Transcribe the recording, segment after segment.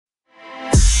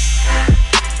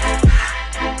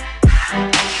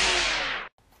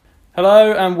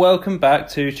Hello and welcome back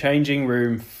to Changing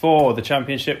Room 4, the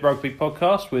Championship Rugby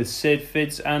podcast with Sid,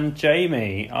 Fids and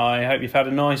Jamie. I hope you've had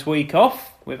a nice week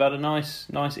off. We've had a nice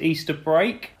Easter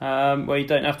break where you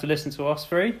don't have to listen to us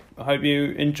three. I hope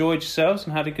you enjoyed yourselves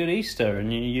and had a good Easter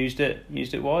and you used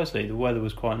it wisely. The weather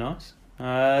was quite nice.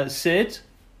 Sid,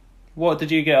 what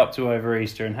did you get up to over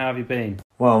Easter and how have you been?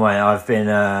 Well, mate, I've been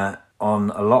on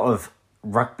a lot of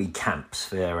rugby camps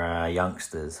for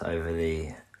youngsters over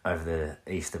the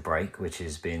Easter break, which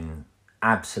has been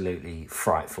absolutely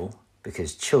frightful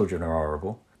because children are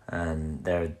horrible and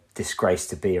they're a disgrace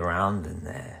to be around and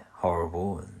they're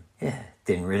horrible and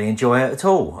didn't really enjoy it at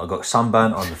all. I got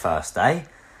sunburnt on the first day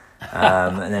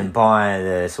and then by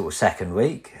the sort of second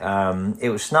week it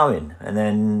was snowing and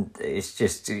then it's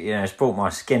just, it's brought my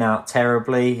skin out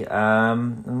terribly.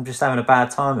 I'm just having a bad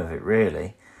time of it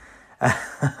really.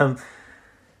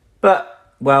 But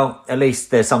well, at least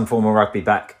there's some form of rugby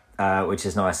back, which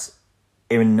is nice.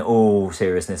 In all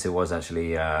seriousness, it was actually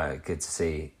good to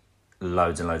see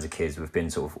loads and loads of kids. We've been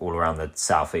sort of all around the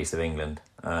southeast of England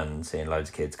and seeing loads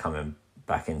of kids coming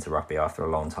back into rugby after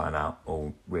a long time out,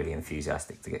 all really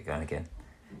enthusiastic to get going again.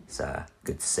 It's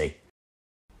good to see.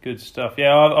 Good stuff.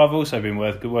 Yeah, I've also been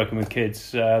working with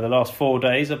kids. The last 4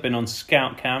 days I've been on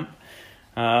scout camp.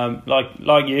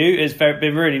 Like you, it's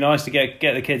been really nice to get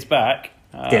the kids back.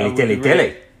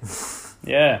 Dilly.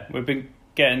 Yeah, we've been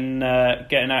getting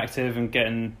active and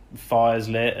getting fires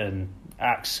lit and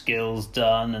axe skills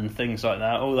done and things like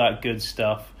that, all that good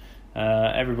stuff.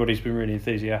 Everybody's been really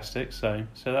enthusiastic, so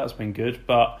that's been good.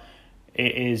 But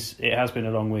it has been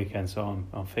a long weekend, so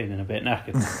I'm feeling a bit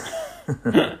knackered.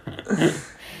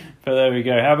 But there we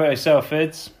go. How about yourself,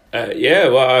 Fids?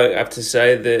 Well, I have to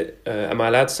say that, am I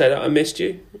allowed to say that I missed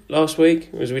you last week?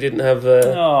 Because we didn't have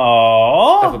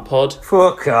a pod.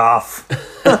 Fuck off.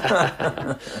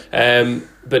 But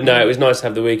no, it was nice to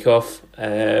have the week off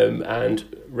and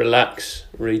relax,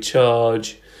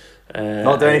 recharge.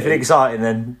 Not do anything exciting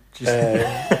then? Just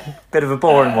bit of a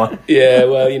boring one. Yeah,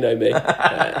 well, you know me.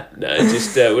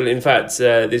 In fact,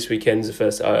 this weekend's the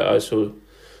first I was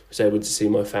able to see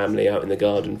my family out in the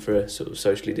garden for a sort of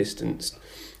socially distanced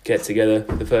get together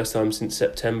for the first time since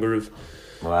September of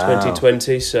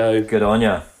 2020. So good on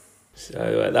you.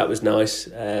 So that was nice.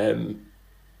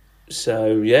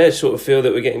 Sort of feel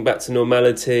that we're getting back to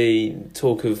normality.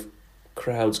 Talk of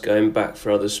crowds going back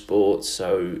for other sports.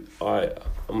 So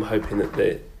I'm hoping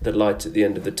that the light at the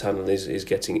end of the tunnel is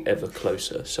getting ever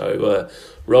closer. So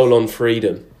roll on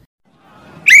freedom.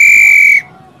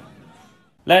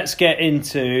 Let's get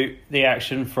into the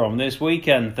action from this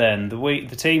weekend then.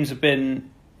 The teams have been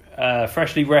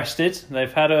freshly rested.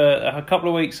 They've had a couple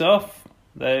of weeks off.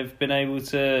 They've been able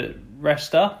to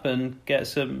rest up and get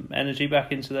some energy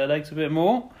back into their legs a bit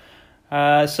more.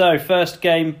 So first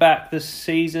game back this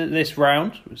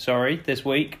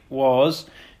week was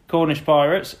Cornish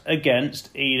Pirates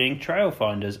against Ealing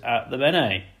Trailfinders at the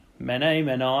Menai.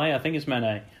 Menai, I think it's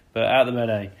Menai, but at the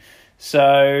Menai.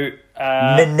 So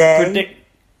Menai?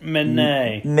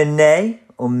 Menai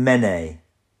or Menai?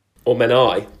 Or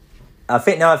Menai? I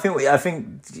think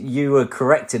you were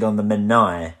corrected on the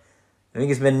Menai. I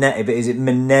think it's Menai, but is it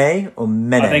Menai or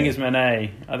Menai? I think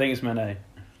it's Menai.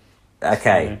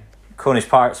 Okay, Cornish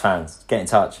Pirates fans, get in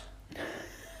touch.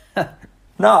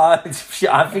 No, I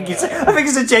think it's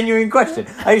a genuine question.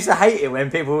 I used to hate it when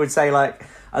people would say like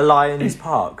a Lions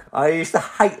Park. I used to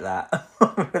hate that.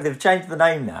 They've changed the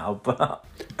name now, but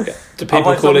do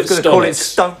people call it Stonks? Call it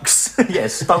Stonks. Yeah,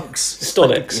 Stonks.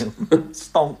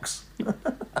 Stonks.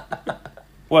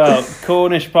 Well,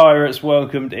 Cornish Pirates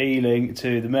welcomed Ealing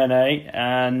to the Menai,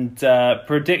 and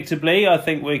predictably, I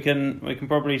think we can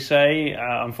probably say,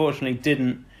 unfortunately,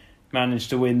 didn't manage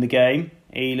to win the game.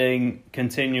 Ealing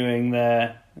continuing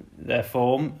their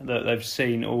form that they've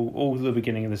seen all the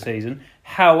beginning of the season.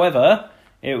 However,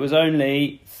 it was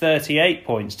only 38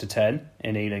 points to 10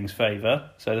 in Ealing's favour.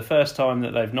 So the first time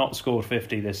that they've not scored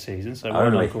 50 this season. So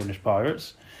well done, Cornish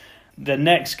Pirates. The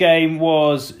next game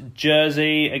was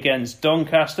Jersey against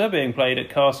Doncaster, being played at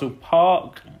Castle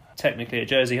Park. Technically a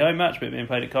Jersey home match, but being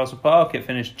played at Castle Park. It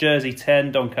finished Jersey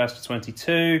 10, Doncaster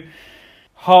 22.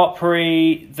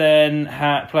 Hartpury then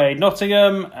played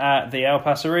Nottingham at the Al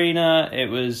Pass Arena. It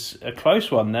was a close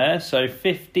one there, so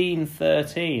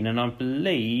 15-13, and I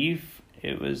believe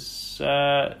it was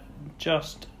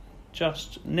just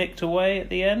nicked away at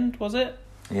the end, was it?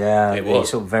 Yeah, it was.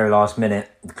 Sort of very last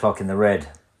minute, the clock in the red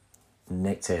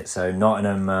nicked it. So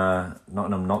Nottingham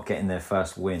not getting their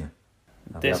first win.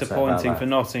 Disappointing for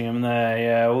Nottingham there,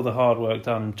 yeah, all the hard work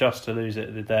done just to lose it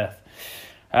to the death.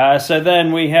 So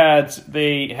then we had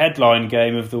the headline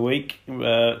game of the week,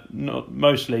 not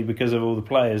mostly because of all the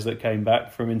players that came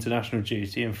back from international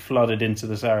duty and flooded into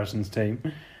the Saracens team.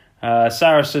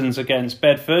 Saracens against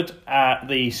Bedford at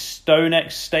the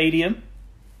Stonex Stadium.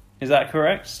 Is that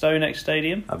correct? Stonex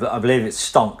Stadium? I believe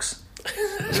it's Stonks.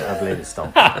 I believe it's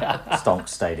Stonks. Stonks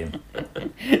Stadium.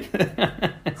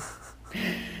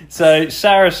 So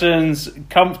Saracens,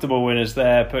 comfortable winners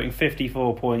there, putting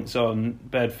 54 points on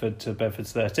Bedford to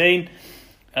Bedford's 13.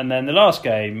 And then the last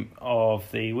game of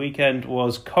the weekend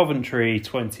was Coventry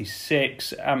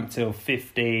 26, Ampthill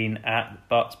 15 at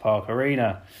Butts Park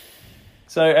Arena.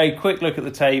 So a quick look at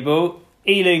the table.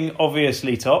 Ealing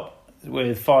obviously top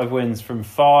with 5 wins from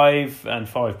 5 and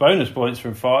 5 bonus points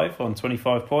from 5 on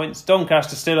 25 points.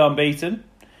 Doncaster still unbeaten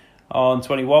on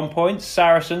 21 points.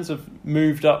 Saracens have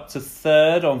moved up to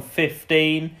 3rd on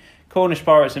 15. Cornish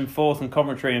Pirates in 4th and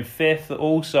Coventry in 5th,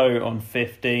 also on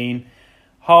 15.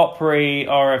 Hartpury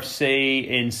RFC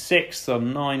in 6th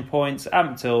on 9 points.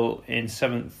 Ampthill in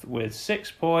 7th with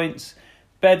 6 points.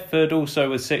 Bedford also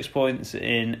with 6 points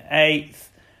in 8th.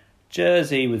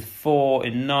 Jersey with 4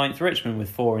 in 9th. Richmond with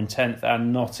 4 in 10th.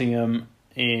 And Nottingham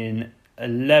in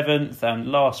 11th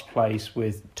and last place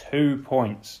with 2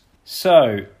 points.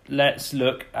 So, let's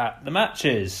look at the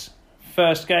matches.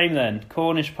 First game then,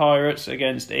 Cornish Pirates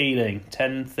against Ealing,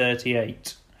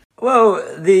 10:38. Well,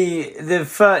 the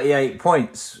 38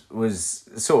 points was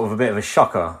sort of a bit of a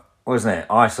shocker, wasn't it?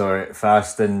 I saw it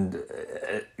first and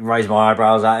raised my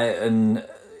eyebrows at it and,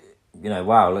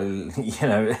 wow,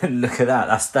 look at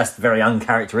that. That's very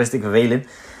uncharacteristic of Ealing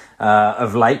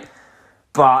of late.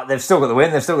 But they've still got the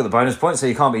win, they've still got the bonus points, so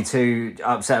you can't be too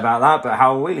upset about that. But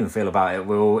how will Ealing feel about it?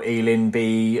 Will Ealing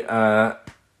be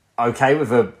okay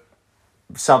with a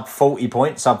sub 40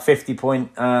 point, sub 50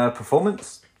 point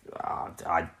performance?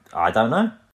 I don't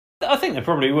know. I think they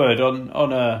probably would on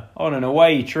an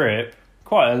away trip,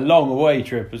 quite a long away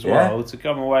trip as well, to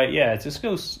come away, to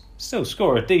still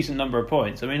score a decent number of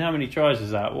points. I mean, how many tries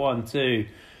is that? 1, 2,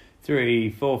 3,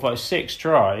 4, 5, 6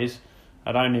 tries.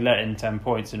 I'd only let in 10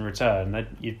 points in return.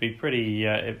 It'd be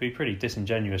pretty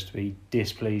disingenuous to be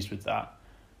displeased with that,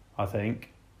 I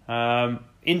think.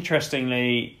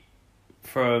 Interestingly,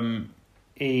 from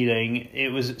Ealing,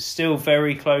 it was still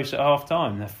very close at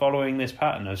half-time. They're following this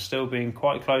pattern of still being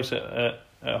quite close at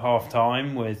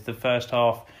half-time, with the first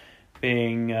half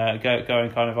being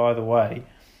going kind of either way.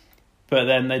 But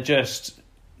then they just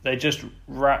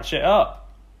ratchet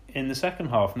up in the second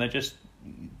half, and they just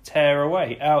tear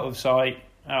away, out of sight,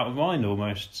 out of mind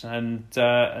almost, and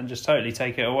just totally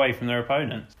take it away from their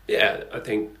opponents. Yeah, I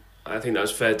think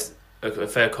that's a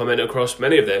fair comment across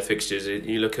many of their fixtures.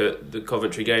 You look at the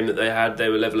Coventry game that they had; they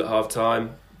were level at half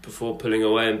time before pulling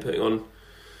away and putting on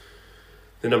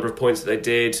the number of points that they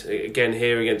did. Again,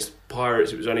 here against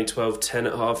Pirates, it was only 12-10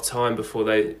 at half time before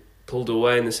they pulled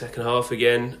away in the second half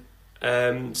again.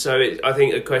 I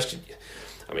think a question.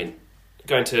 I mean,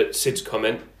 going to Sid's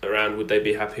comment around would they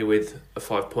be happy with a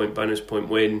 5-point bonus point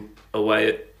win away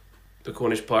at the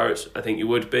Cornish Pirates, I think you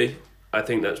would be. I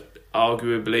think that's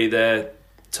arguably their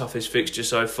toughest fixture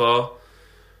so far.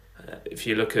 If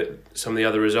you look at some of the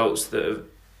other results that have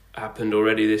happened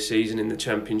already this season in the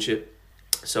Championship.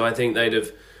 So I think they'd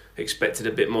have expected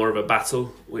a bit more of a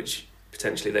battle, which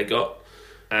potentially they got.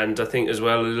 And I think as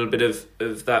well a little bit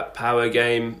of that power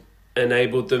game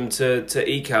enabled them to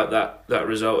eke out that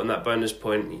result and that bonus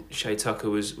point. Shay Tucker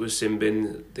was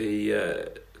simbing the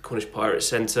Cornish Pirates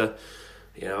centre.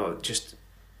 Just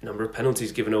a number of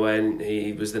penalties given away, and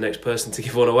he was the next person to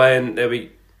give one away, and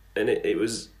it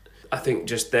was, I think,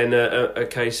 just then a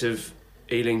case of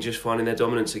Ealing just finding their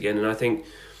dominance again. And I think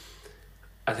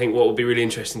what will be really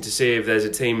interesting to see if there's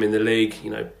a team in the league,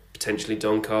 potentially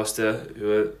Doncaster,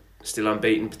 who are still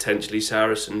unbeaten, potentially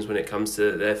Saracens when it comes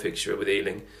to their fixture with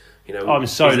Ealing. I'm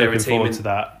so looking forward to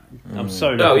that. I'm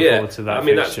so looking forward to that. I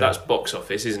mean, fixture. that's box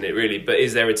office, isn't it, really? But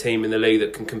is there a team in the league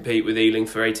that can compete with Ealing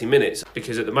for 80 minutes?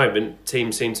 Because at the moment,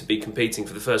 teams seem to be competing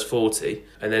for the first 40,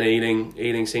 and then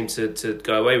Ealing seems to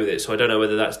go away with it. So I don't know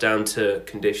whether that's down to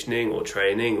conditioning or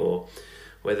training, or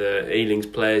whether Ealing's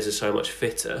players are so much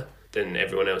fitter than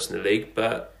everyone else in the league.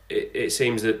 But it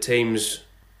seems that teams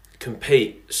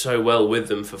compete so well with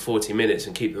them for 40 minutes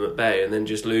and keep them at bay, and then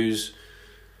just lose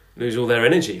all their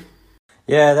energy.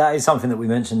 Yeah, that is something that we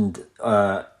mentioned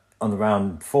on the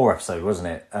round 4 episode, wasn't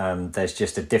it? There's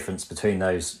just a difference between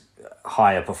those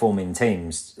higher performing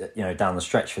teams, down the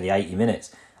stretch for the 80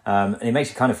 minutes. And it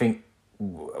makes you kind of think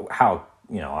how,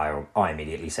 I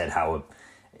immediately said how are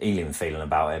Ealing feeling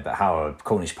about it, but how are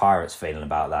Cornish Pirates feeling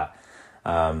about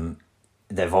that?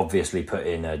 They've obviously put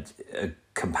in a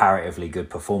comparatively good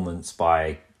performance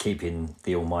by keeping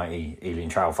the almighty Ealing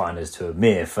Trailfinders to a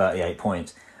mere 38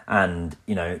 points, and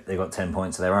they've got 10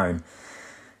 points of their own.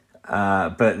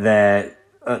 But they're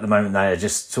at the moment they are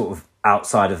just sort of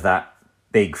outside of that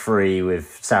big three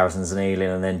with Saracens and Ealing,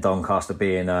 and then Doncaster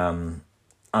being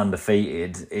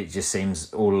undefeated. It just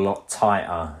seems all a lot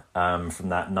tighter from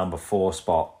that number 4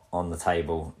 spot on the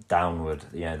table downward.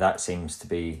 That seems to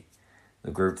be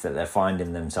the group that they're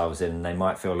finding themselves in, and they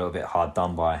might feel a little bit hard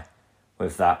done by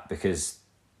with that, because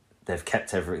they've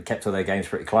kept all their games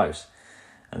pretty close,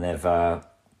 and they've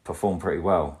performed pretty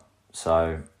well.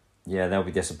 So yeah, they'll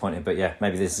be disappointed, but yeah,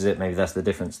 maybe this is it. Maybe that's the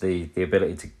difference, the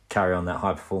ability to carry on that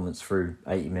high performance through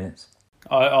 80 minutes.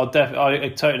 I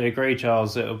totally agree,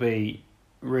 Charles. It'll be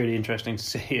really interesting to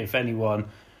see if anyone,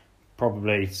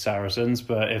 probably Saracens,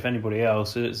 but if anybody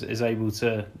else is able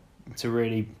to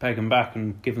really peg them back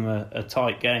and give them a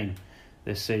tight game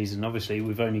this season. Obviously,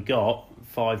 we've only got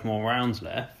 5 more rounds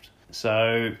left,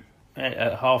 so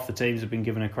half the teams have been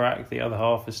given a crack. The other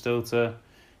half is still to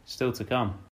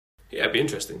come. Yeah, it'd be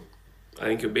interesting. I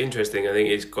think it'd be interesting. I think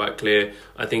it's quite clear.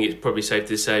 I think it's probably safe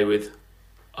to say with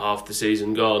half the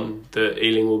season gone that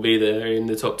Ealing will be there in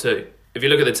the top 2. If you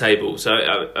look at the table, so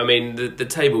I mean the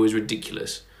table is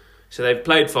ridiculous. So they've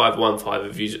played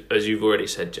 5-1-5, as you've already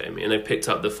said, Jamie, and they've picked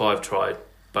up the 5 try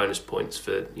bonus points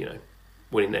for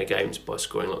winning their games by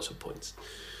scoring lots of points.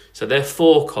 So their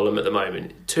 4 column at the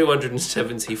moment,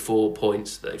 274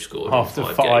 points that they've scored after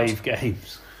in 5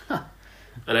 games.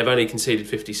 And they've only conceded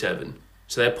 57.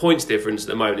 So their points difference at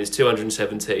the moment is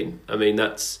 217. I mean,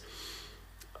 that's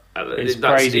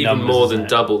crazy even numbers, more than it?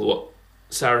 double what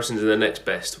Saracens are the next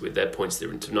best with their points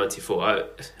difference of 94.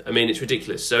 I mean, it's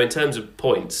ridiculous. So in terms of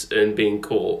points and being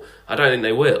caught, I don't think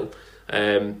they will.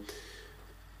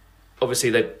 Obviously,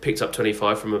 they picked up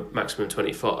 25 from a maximum of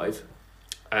 25.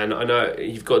 And I know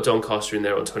you've got Doncaster in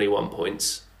there on 21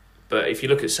 points. But if you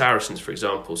look at Saracens, for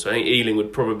example, so I think Ealing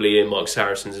would probably earmark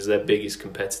Saracens as their biggest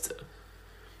competitor.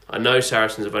 I know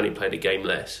Saracens have only played a game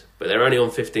less, but they're only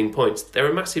on 15 points. They're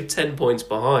a massive 10 points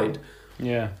behind.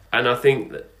 Yeah. And I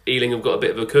think that Ealing have got a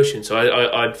bit of a cushion, so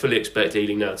I'd fully expect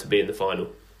Ealing now to be in the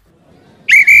final.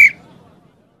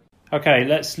 Okay,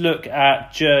 let's look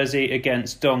at Jersey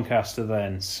against Doncaster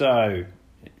then. So,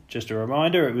 just a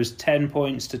reminder, it was 10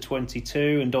 points to 22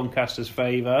 in Doncaster's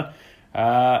favour.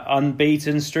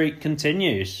 Unbeaten streak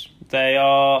continues. They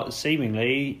are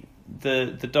seemingly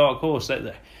the dark horse.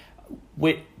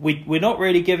 We're not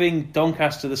really giving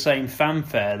Doncaster the same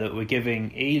fanfare that we're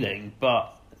giving Ealing,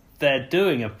 but they're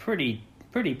doing a pretty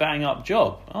bang up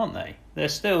job, aren't they? They're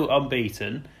still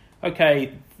unbeaten.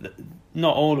 Okay,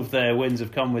 not all of their wins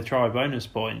have come with try bonus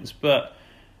points, but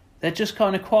they're just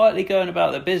kind of quietly going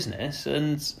about their business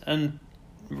and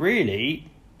really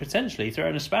potentially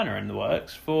throwing a spanner in the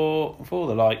works for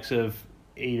the likes of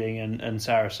Ealing and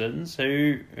Saracens,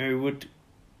 who would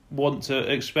want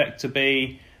to expect to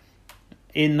be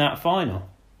in that final.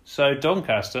 So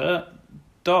Doncaster,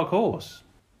 dark horse.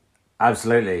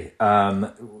 Absolutely.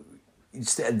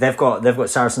 They've got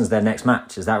Saracens their next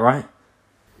match. Is that right?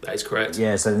 That is correct.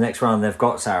 Yeah. So the next round they've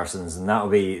got Saracens, and that'll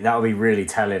be really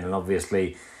telling. And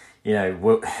obviously,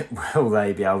 will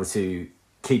they be able to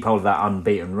keep hold of that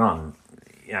unbeaten run?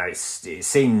 It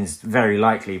seems very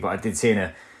likely, but I did see in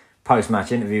a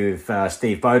post-match interview with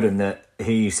Steve Bowden that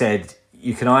he said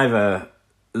you can either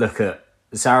look at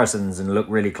the Saracens and look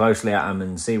really closely at them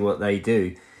and see what they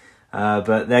do,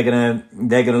 but they're gonna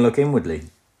look inwardly.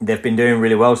 They've been doing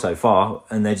really well so far,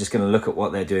 and they're just going to look at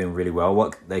what they're doing really well,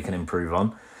 what they can improve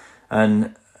on,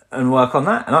 and work on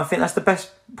that. And I think that's the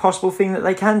best possible thing that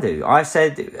they can do. I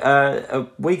said a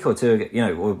week or two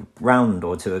ago, or round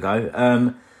or two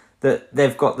ago, that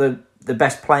they've got the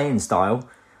best playing style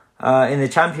in the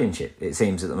Championship, it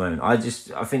seems, at the moment. I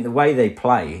think the way they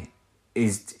play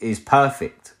is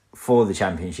perfect for the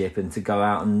Championship and to go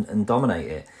out and dominate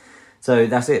it. So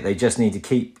that's it. They just need to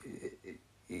keep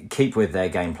with their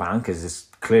game plan, because it's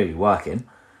clearly working,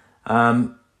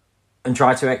 and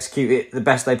try to execute it the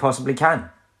best they possibly can.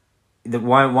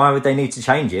 Why would they need to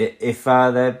change it if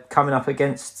they're coming up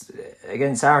against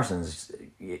Saracens?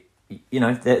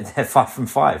 They're 5 from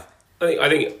 5. I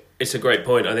think it's a great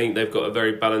point. I think they've got a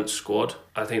very balanced squad.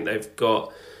 I think they've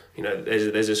got,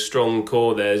 there's a strong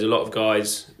core there. There's a lot of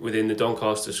guys within the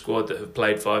Doncaster squad that have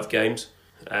played 5 games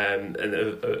and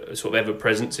are sort of ever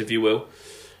presence, if you will.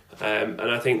 And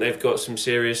I think they've got some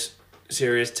serious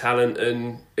talent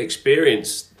and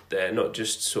experience there, not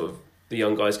just sort of the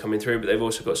young guys coming through, but they've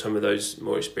also got some of those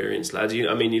more experienced lads. You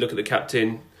look at the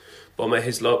captain, Bomber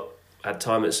Hislop, had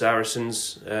time at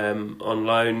Saracens on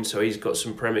loan, so he's got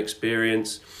some Prem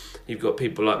experience. You've got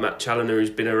people like Matt Challoner, who's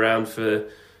been around for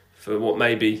what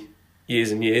maybe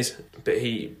years and years, but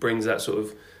he brings that sort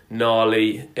of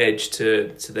gnarly edge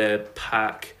to their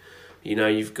pack. You know,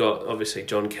 you've got obviously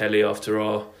John Kelly after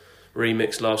our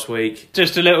remix last week.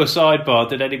 Just a little sidebar,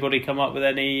 did anybody come up with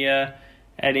any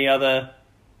other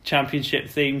championship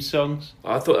themed songs?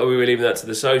 I thought that we were leaving that to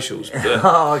the socials, but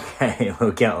Oh, okay,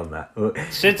 we'll get on that.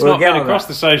 Sid's we'll not get been on across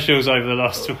that. the socials over the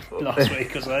last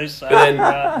week or so. So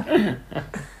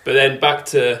but then back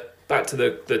to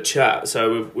the chat.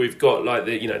 So we've got like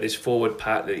this forward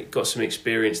pack that you've got some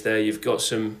experience there. You've got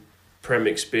some Prem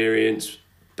experience,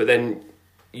 but then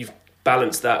you've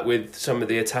balanced that with some of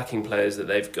the attacking players that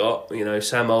they've got. You know,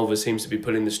 Sam Olver seems to be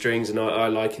pulling the strings, and I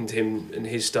likened him and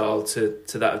his style to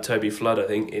that of Toby Flood, I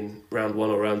think, in round 1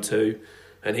 or round 2,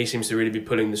 and he seems to really be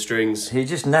pulling the strings. He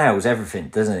just nails everything,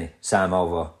 doesn't he, Sam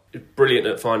Olver? Brilliant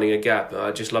at finding a gap.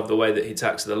 I just love the way that he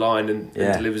tacks the line and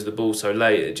delivers the ball so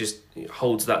late. It just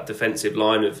holds that defensive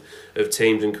line of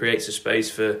teams and creates a space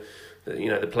for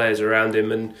the players around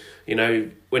him. And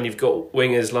when you've got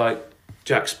wingers like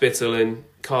Jack Spittle and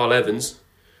Carl Evans,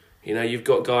 you've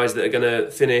got guys that are going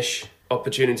to finish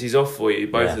opportunities off for you.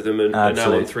 Both of them are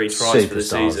now on 3 tries for the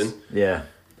season. Yeah,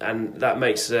 and that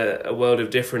makes a world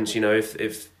of difference.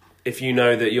 If you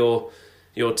know that your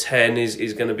 10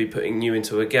 is going to be putting you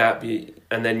into a gap,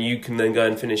 and then you can then go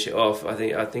and finish it off. I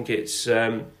think it's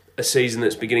a season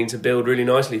that's beginning to build really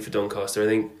nicely for Doncaster. I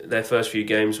think their first few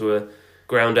games were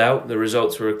ground out. The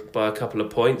results were by a couple of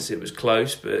points. It was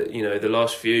close, but the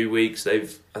last few weeks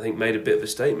they've, I think, made a bit of a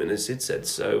statement, as Sid said.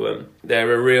 So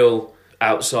they're a real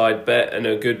outside bet and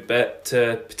a good bet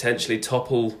to potentially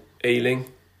topple Ealing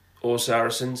or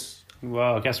Saracens.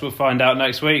 well, I guess we'll find out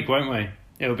next week, won't we?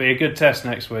 It'll be a good test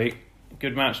next week.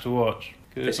 Good match to watch.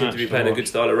 They seem to be playing a good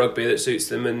style of rugby that suits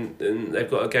them, and they've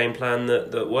got a game plan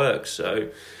that works. So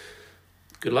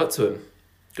good luck to them.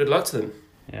 Good luck to them.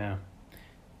 Yeah.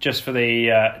 Just for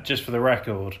the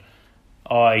record,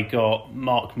 I got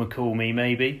Mark McCall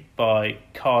maybe by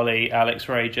Carly Alex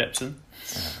Ray Jepson.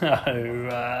 So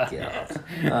God.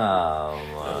 Oh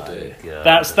my God.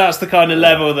 that's the kind of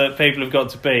level that people have got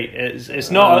to beat.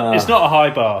 It's not a high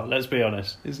bar. Let's be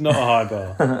honest. It's not a high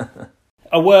bar.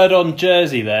 A word on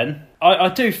Jersey then. I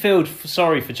do feel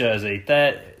sorry for Jersey.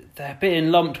 They're being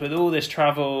lumped with all this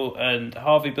travel, and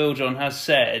Harvey Biljon has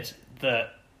said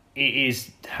that it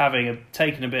is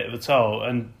taking a bit of a toll.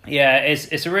 And yeah,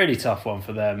 it's a really tough one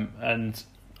for them. And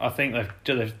I think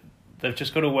they've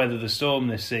just got to weather the storm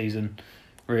this season,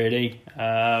 really.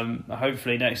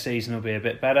 Hopefully next season will be a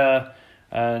bit better,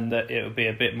 and that it will be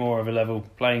a bit more of a level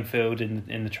playing field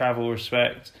in the travel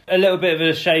respect. A little bit of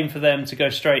a shame for them to go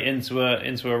straight into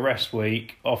a rest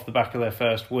week off the back of their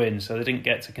first win, so they didn't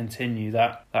get to continue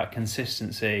that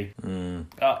consistency.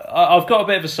 I've got a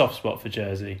bit of a soft spot for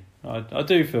Jersey. I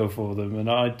do feel for them, and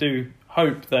I do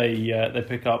hope they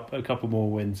pick up a couple more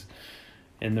wins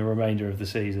in the remainder of the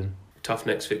season. Tough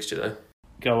next fixture though.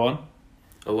 Go on.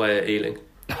 Away at Ealing.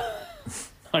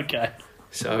 Okay.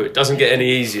 So it doesn't get any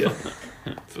easier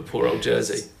for poor old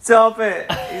Jersey. Stop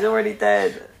it! He's already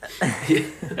dead.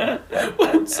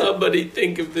 Won't somebody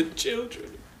think of the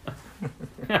children?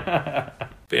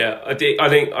 But yeah, I think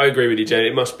I agree with you, Jane.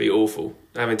 It must be awful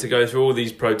having to go through all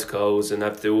these protocols and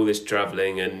have to do all this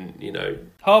travelling, and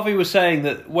Harvey was saying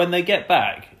that when they get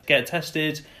back, get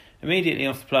tested immediately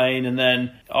off the plane and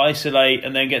then isolate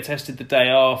and then get tested the day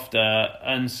after,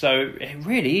 and so it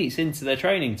really eats into their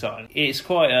training time. It's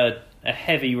quite a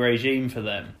heavy regime for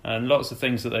them, and lots of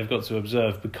things that they've got to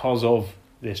observe because of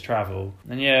this travel.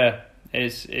 And yeah,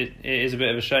 it is a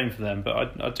bit of a shame for them,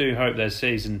 but I do hope their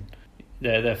season,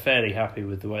 they're fairly happy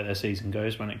with the way their season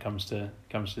goes when it comes to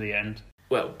the end.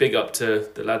 Well, big up to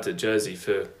the lads at Jersey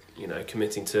for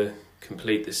committing to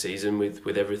complete the season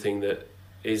with everything that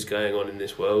is going on in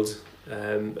this world,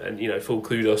 and full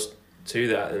kudos to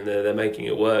that, and they're making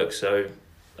it work. So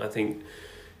I think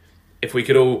if we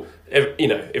could all get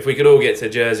to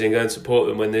Jersey and go and support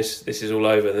them when this is all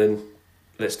over, then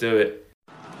let's do it.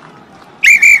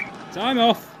 Time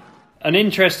off. An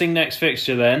interesting next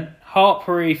fixture then.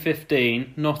 Hartpury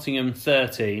 15, Nottingham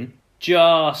 13.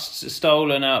 Just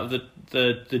stolen out of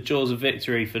the jaws of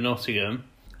victory for Nottingham.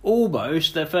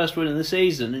 Almost their first win of the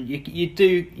season, and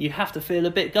you have to feel a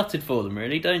bit gutted for them,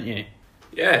 really, don't you?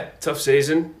 Yeah, tough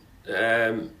season.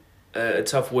 A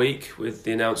tough week with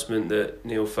the announcement that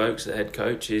Neil Foulkes, the head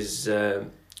coach, is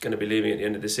going to be leaving at the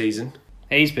end of the season.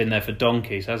 He's been there for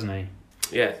donkeys, hasn't he?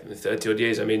 Yeah, 30 odd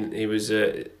years. I mean, he was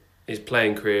his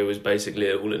playing career was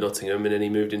basically all at Nottingham, and then he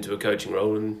moved into a coaching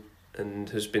role and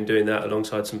has been doing that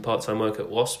alongside some part-time work at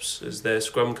Wasps as their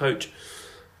scrum coach,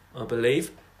 I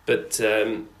believe. But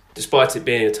despite it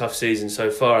being a tough season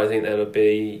so far, I think they'll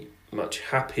be much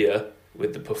happier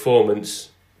with the performance,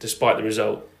 despite the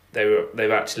result.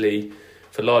 They've actually,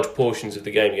 for large portions of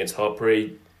the game against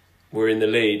Hartpury, were in the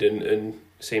lead and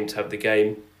seemed to have the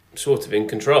game sort of in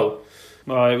control.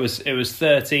 Well, it was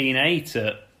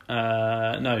 13-8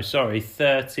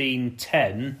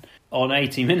 13-10 on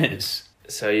 80 minutes.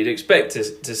 So you'd expect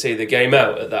to see the game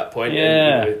out at that point.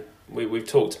 Yeah. And, we've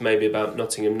talked maybe about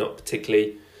Nottingham not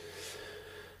particularly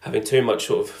having too much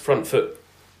sort of front foot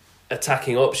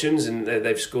attacking options, and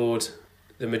they've scored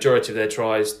the majority of their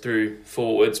tries through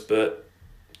forwards, but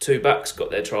two backs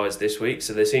got their tries this week,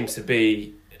 so there seems to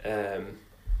be a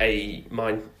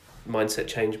mindset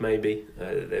change maybe.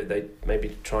 They may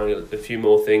be trying a few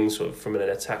more things sort of from an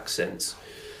attack sense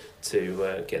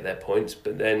to get their points,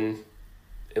 but then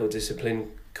ill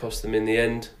discipline cost them in the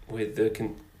end with the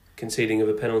conceding of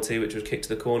a penalty which was kicked to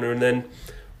the corner and then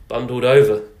bundled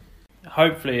over.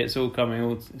 Hopefully it's all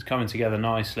coming together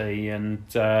nicely, and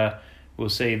we'll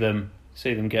see them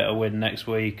get a win next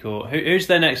week. Or who's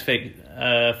their next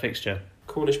fixture?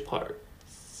 Cornish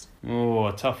Pirates. Oh,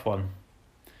 a tough one.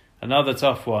 Another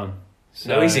tough one.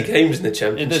 So, no easy games in the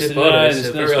Championship. It's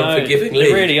a very unforgiving league.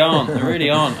 They really aren't.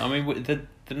 I mean,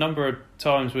 the number of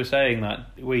times we're saying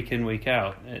that week in, week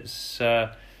out, it's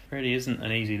really isn't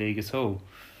an easy league at all.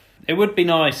 It would be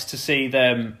nice to see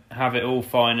them have it all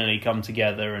finally come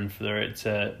together and for it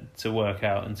to work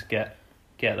out and to get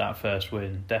that first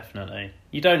win, definitely.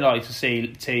 You don't like to see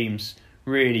teams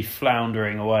really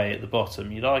floundering away at the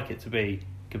bottom. You like it to be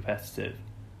competitive.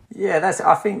 Yeah,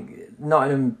 I think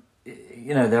Nottingham,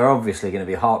 they're obviously going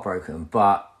to be heartbroken,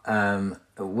 but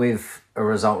with a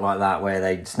result like that where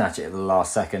they snatch it at the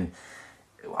last second,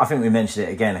 I think we mentioned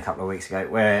it again a couple of weeks ago,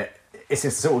 where it's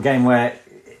just the sort of game where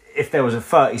if there was a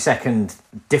 30-second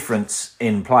difference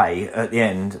in play at the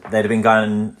end, they'd have been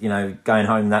going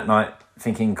home that night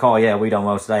thinking, "Oh yeah, we done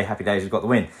well today. Happy days, we've got the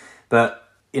win." But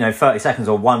 30 seconds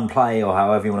or one play or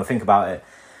however you want to think about it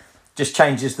just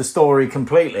changes the story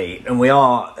completely. And we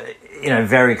are,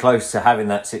 very close to having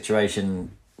that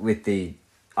situation with the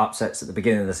upsets at the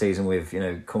beginning of the season with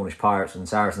Cornish Pirates and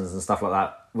Saracens and stuff like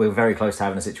that. We're very close to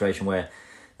having a situation where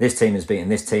this team has beaten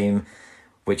this team,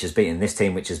 which has beaten this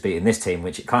team, which has beaten this team,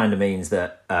 which it kind of means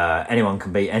that anyone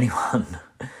can beat anyone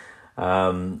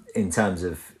in terms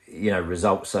of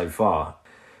results so far.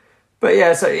 But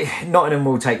yeah, so Nottingham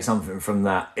will take something from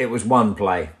that. It was one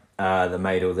play that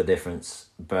made all the difference,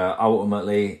 but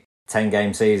ultimately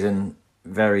 10-game season,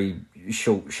 very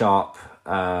short, sharp,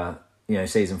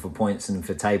 season for points and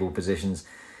for table positions.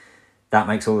 That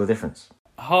makes all the difference.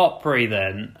 Hartpury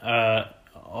then,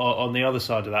 on the other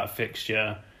side of that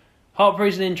fixture.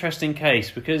 Hartpury's an interesting case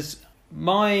because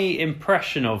my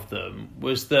impression of them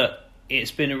was that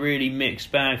it's been a really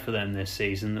mixed bag for them this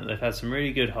season, that they've had some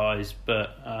really good highs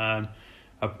but a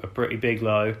pretty big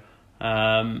low,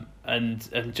 and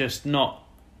just not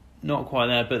quite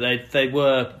there, but they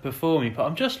were performing. But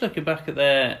I'm just looking back at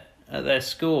their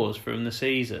scores from the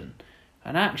season,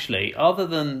 and actually, other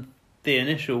than the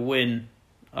initial win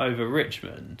over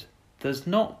Richmond, there's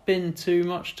not been too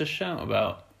much to shout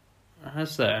about,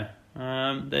 has there?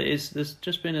 There's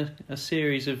just been a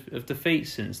series of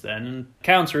defeats since then, and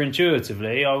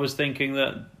counterintuitively, I was thinking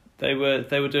that they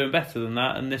were doing better than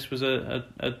that, and this was a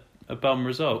bum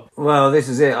result. Well, this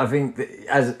is it. I think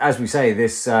as we say,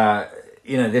 this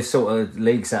this sort of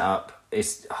league setup,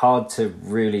 it's hard to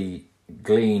really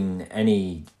glean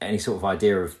any sort of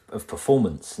idea of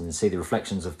performance and see the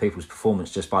reflections of people's performance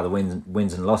just by the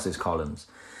wins and losses columns.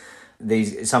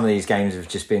 Some of these games have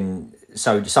just been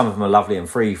so. Some of them are lovely and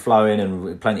free flowing and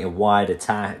with plenty of wide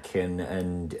attack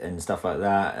and stuff like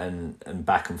that, and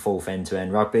back and forth end to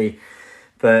end rugby.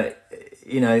 But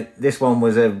this one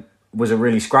was a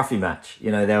really scruffy match.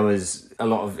 There was a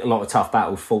lot of tough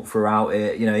battles fought throughout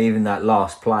it. Even that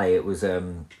last play, it was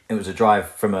a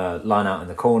drive from a line out in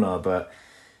the corner, but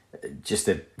just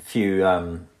a few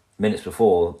minutes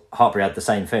before, Hartpury had the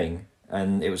same thing,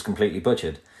 and it was completely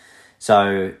butchered.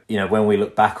 So, when we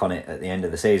look back on it at the end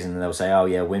of the season, they'll say, "Oh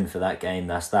yeah, win for that game,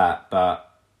 that's that." But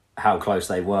how close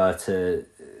they were to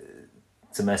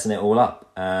messing it all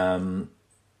up.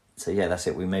 So yeah, that's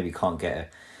it. We maybe can't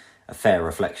get a fair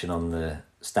reflection on the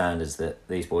standards that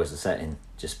these boys are setting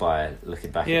just by looking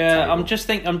back. Yeah, at the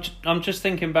table. I'm just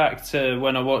thinking back to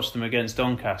when I watched them against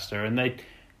Doncaster, and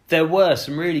there were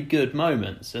some really good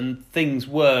moments, and things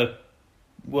were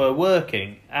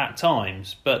working at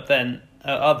times, but then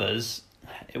at others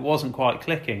it wasn't quite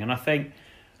clicking. And I think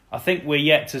we're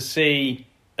yet to see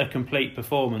a complete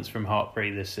performance from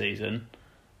Hartpury this season.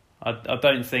 I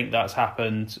don't think that's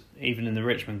happened even in the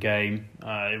Richmond game.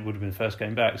 It would have been the first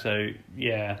game back, so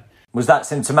yeah. Was that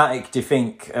symptomatic, do you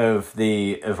think, of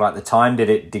the time?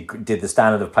 Did the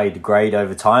standard of play degrade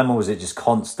over time, or was it just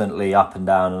constantly up and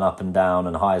down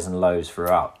and highs and lows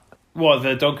throughout? What,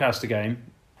 the Doncaster game?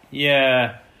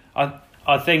 Yeah,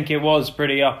 I think it was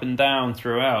pretty up and down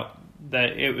throughout.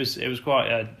 That it was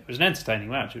an entertaining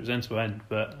match. It was end to end,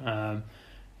 but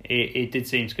it did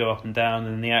seem to go up and down,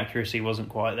 and the accuracy wasn't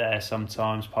quite there.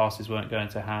 Sometimes passes weren't going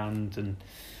to hand, and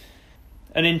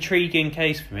an intriguing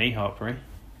case for me, Hartpury.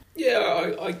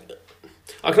 Yeah,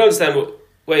 I can understand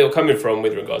where you're coming from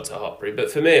with regard to Hartpury, but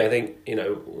for me, I think,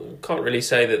 can't really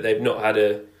say that they've not had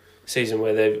a season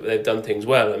where they've done things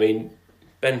well. I mean,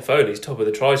 Ben Foley's top of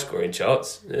the try scoring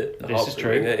charts. This is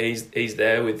true. He's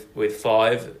there with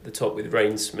 5 at the top with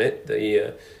Rain Smith,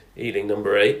 the Ealing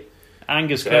number 8.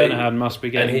 Angus Kernahan must be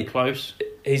getting close.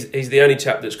 He's the only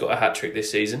chap that's got a hat trick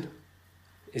this season.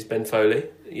 Is Ben Foley?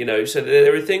 So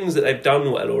there are things that they've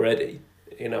done well already.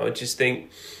 I just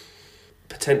think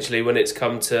potentially when it's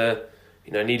come to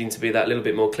needing to be that little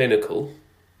bit more clinical,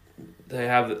 they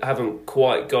haven't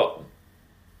quite got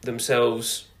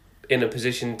themselves in a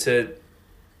position to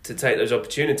take those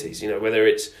opportunities. Whether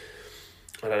it's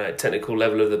technical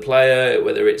level of the player,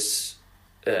 whether it's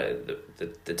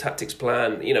the tactics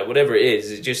plan, whatever it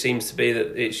is, it just seems to be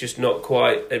that it's just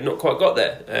they've not quite got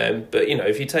there. But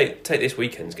if you take this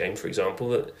weekend's game for example,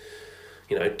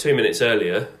 that 2 minutes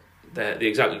earlier,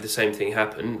 exactly the same thing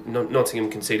happened.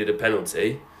 Nottingham conceded a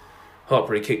penalty.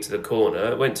 Hartpury kicked to the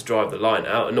corner, went to drive the line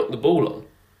out and knocked the ball on.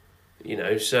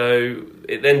 So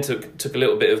it then took a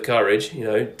little bit of courage,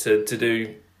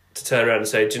 to turn around and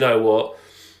say, do you know what?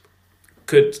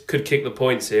 Could kick the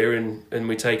points here and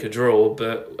we take a draw,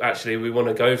 but actually we want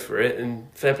to go for it, and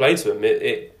fair play to them.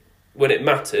 It when it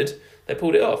mattered, they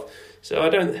pulled it off. So I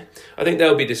think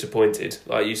they'll be disappointed.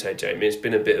 Like you say, Jamie, it's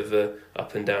been a bit of a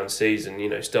up and down season.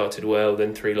 Started well,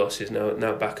 then 3 losses,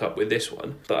 now back up with this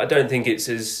one. But I don't think it's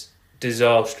as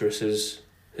disastrous as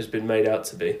has been made out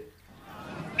to be.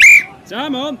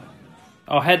 Time on.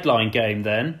 Our headline game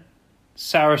then: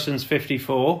 Saracens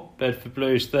 54, Bedford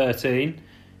Blues 13.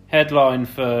 Headline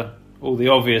for all the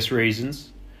obvious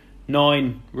reasons: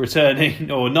 9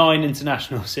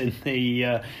 internationals in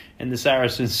the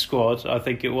Saracens squad. I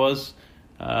think it was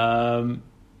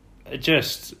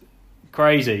just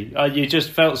crazy. You just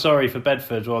felt sorry for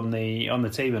Bedford on the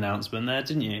team announcement there,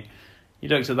 didn't you? You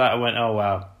looked at that and went, "Oh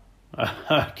wow,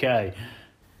 okay."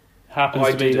 Happens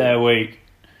to be their week.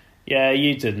 Yeah,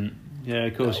 you didn't. Yeah,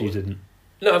 of course you didn't.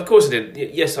 No, of course I did.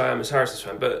 Yes, I am a Saracens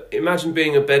fan, but imagine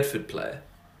being a Bedford player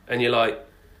and you're like,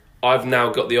 I've now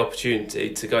got the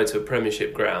opportunity to go to a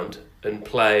Premiership ground and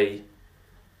play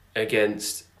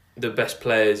against the best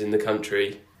players in the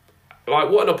country. Like,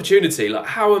 what an opportunity. Like,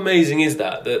 how amazing is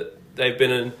that they've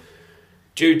been,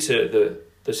 due to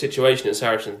the situation at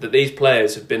Saracens, that these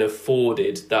players have been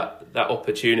afforded that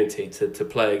opportunity to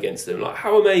play against them. Like,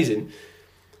 how amazing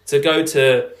to go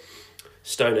to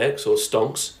StoneX or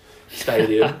Stonks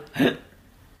Stadium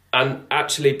and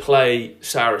actually play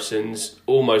Saracens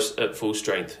almost at full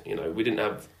strength.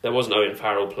 There wasn't Owen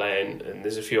Farrell playing, and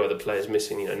there's a few other players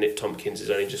missing. Nick Tompkins has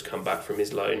only just come back from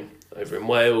his loan over in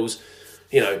Wales.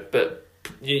 But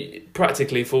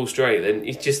practically full strength, and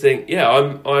you just think, yeah,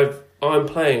 I'm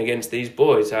playing against these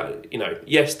boys.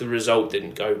 Yes, the result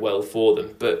didn't go well for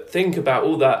them, but think about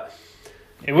all that.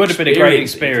 It would have been a great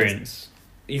experience.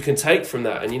 You can take from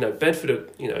that, and Bedford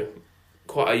are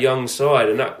quite a young side,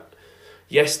 and that.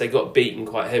 Yes, they got beaten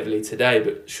quite heavily today,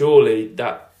 but surely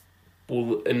that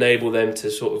will enable them to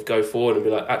sort of go forward and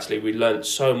be like, actually, we learnt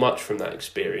so much from that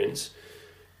experience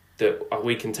that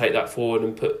we can take that forward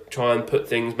and try and put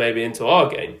things maybe into our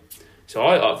game.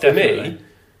 So for me,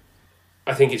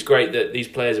 I think it's great that these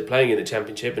players are playing in the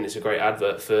Championship, and it's a great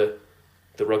advert for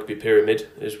the rugby pyramid,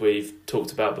 as we've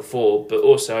talked about before. But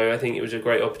also, I think it was a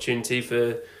great opportunity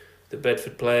for the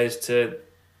Bedford players to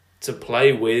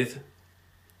play with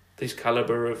this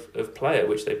calibre of player,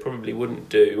 which they probably wouldn't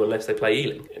do unless they play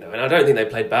Ealing. And I don't think they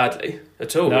played badly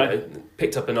at all. No.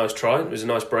 Picked up a nice try. It was a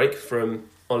nice break from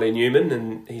Ollie Newman,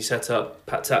 and he set up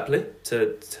Pat Tapley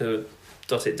to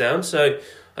dot it down. So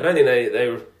I don't think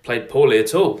they played poorly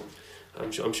at all.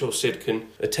 I'm sure Sid can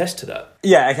attest to that.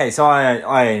 Yeah, okay, so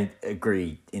I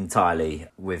agree entirely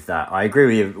with that. I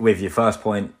agree with your first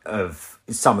point of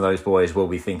some of those boys will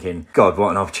be thinking, God, what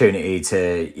an opportunity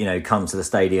to, come to the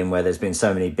stadium where there's been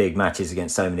so many big matches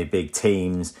against so many big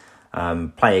teams,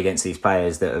 play against these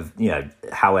players that have,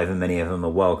 however many of them are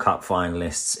World Cup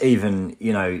finalists. Even,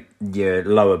 your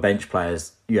lower bench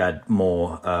players, you had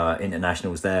more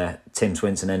internationals there. Tim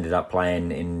Swinson ended up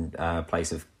playing in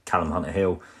place of Callum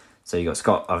Hunter-Hill. So you got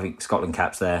Scotland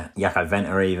caps there, Jaco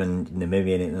Venter, even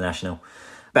Namibian international.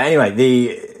 But anyway,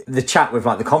 the chat with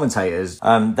like the commentators,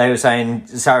 they were saying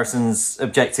Saracens'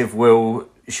 objective will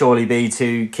surely be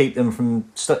to keep them from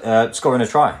scoring a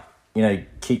try. You know,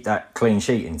 keep that clean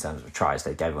sheet in terms of tries.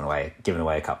 They'd given away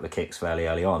a couple of kicks fairly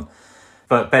early on.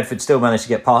 But Bedford still managed to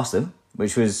get past them,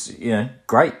 which was, you know,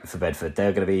 great for Bedford.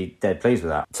 They're going to be dead pleased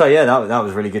with that. So yeah, that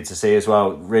was really good to see as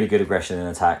well. Really good aggression in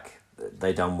attack.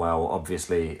 They done well.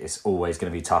 Obviously, it's always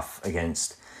going to be tough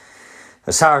against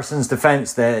the Saracens'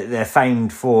 defence. They're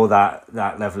famed for that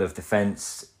level of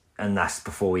defence, and that's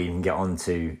before we even get on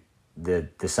to the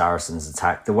Saracens'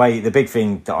 attack. The big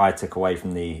thing that I took away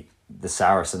from the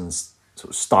Saracens'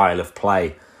 sort of style of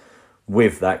play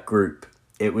with that group,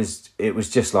 it was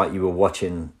just like you were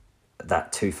watching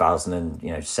that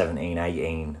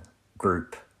 2017-18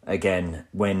 group again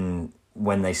when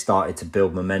they started to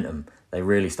build momentum. They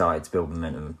really started to build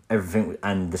momentum. Everything,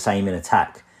 and the same in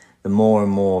attack. The more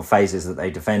and more phases that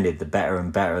they defended, the better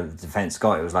and better the defence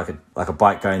got. It was like a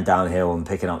bike going downhill and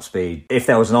picking up speed. If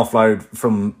there was an offload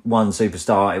from one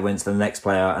superstar, it went to the next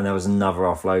player, and there was another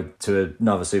offload to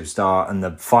another superstar, and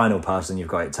the final person you've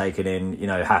got it taken in, you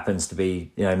know, happens to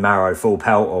be, you know, Marrow full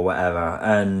pelt or whatever.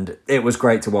 And it was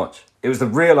great to watch. It was the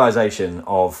realisation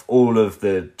of all of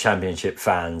the Championship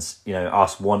fans, you know,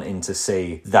 us wanting to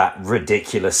see that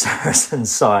ridiculous Saracen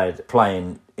side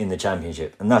playing in the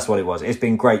Championship. And that's what it was. It's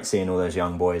been great seeing all those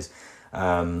young boys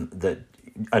that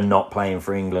are not playing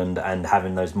for England and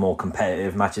having those more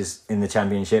competitive matches in the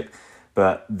Championship.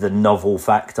 But the novel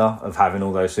factor of having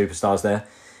all those superstars there,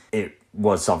 it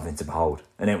was something to behold.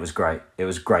 And it was great. It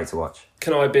was great to watch.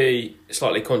 Can I be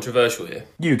slightly controversial here?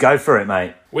 You go for it,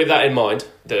 mate. With that in mind,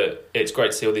 that it's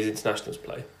great to see all these internationals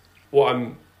play. What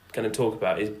I'm going to talk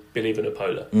about is Billy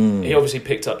Vunipola. He obviously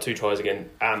picked up 2 tries again.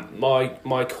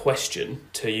 My question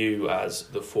to you as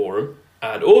the forum,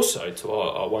 and also to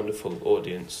our wonderful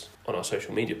audience on our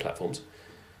social media platforms,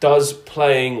 does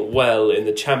playing well in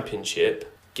the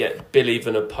Championship get Billy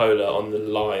Vunipola on the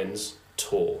Lions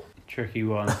tour? Tricky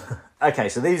one. Okay,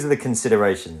 so these are the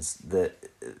considerations that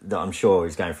I'm sure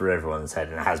is going through everyone's head,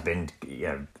 and it has been, you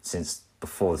know, since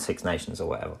before the Six Nations or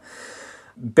whatever.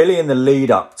 Billy in the lead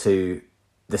up to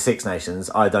the Six Nations,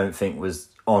 I don't think was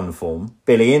on form.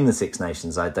 Billy in the Six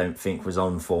Nations, I don't think was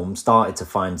on form. Started to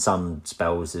find some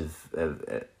spells of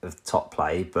top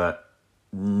play, but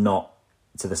not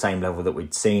to the same level that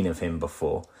we'd seen of him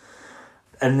before.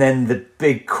 And then the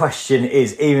big question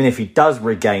is, even if he does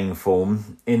regain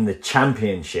form in the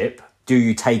Championship, do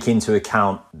you take into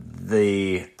account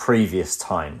the previous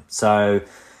time? So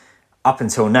up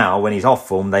until now, when he's off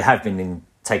form, they have been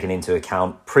taken into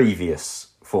account previous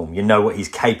form. You know what he's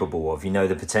capable of. You know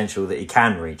the potential that he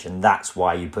can reach, and that's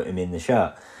why you put him in the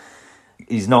shirt.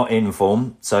 He's not in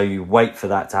form, so you wait for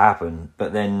that to happen.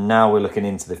 But then now we're looking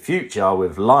into the future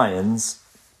with Lions.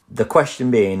 The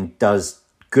question being, does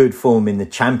good form in the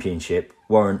Championship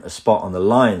warrant a spot on the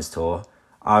Lions tour?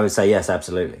 I would say yes,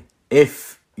 absolutely.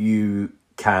 If you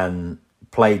can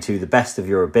play to the best of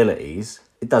your abilities,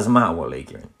 it doesn't matter what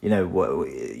league you're in. You know,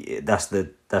 that's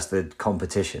the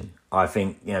competition. I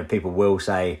think, you know, people will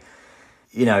say,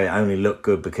 you know, it only looked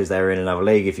good because they were in another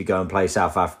league. If you go and play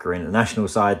South Africa international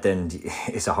side, then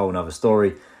it's a whole other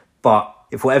story. But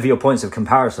if whatever your points of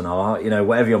comparison are, you know,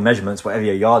 whatever your measurements, whatever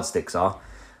your yardsticks are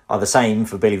the same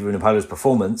for Billy Vunipola's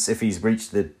performance, if he's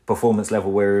reached the performance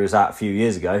level where he was at a few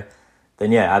years ago,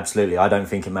 then yeah, absolutely. I don't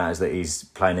think it matters that he's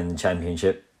playing in the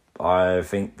Championship. I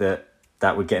think that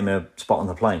would get him a spot on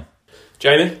the plane.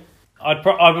 Jamie?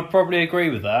 I would probably agree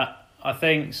with that. I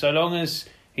think so long as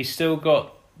he's still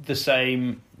got the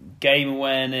same game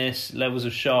awareness, levels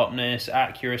of sharpness,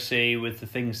 accuracy with the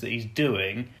things that he's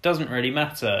doing, doesn't really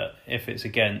matter if it's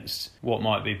against what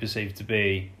might be perceived to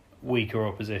be weaker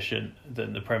opposition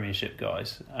than the Premiership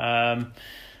guys.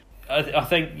 I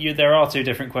think there are 2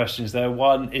 different questions there.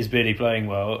 One, is Billy playing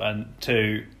well? And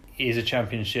 2, is a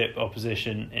Championship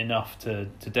opposition enough to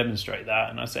demonstrate that?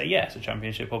 And I say yes, a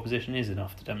Championship opposition is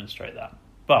enough to demonstrate that.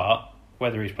 But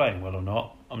whether he's playing well or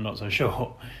not, I'm not so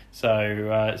sure. So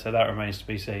that remains to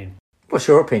be seen. What's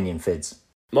your opinion, Fids?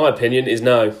 My opinion is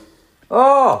no.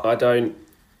 Oh! I don't...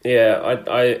 Yeah,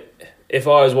 I if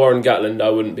I was Warren Gatland, I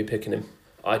wouldn't be picking him.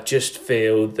 I just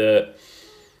feel that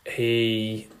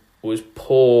he was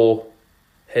poor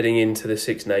heading into the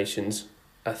Six Nations.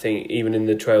 I think even in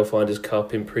the Trailfinders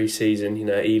Cup in pre-season, you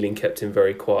know, Ealing kept him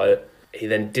very quiet. He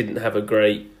then didn't have a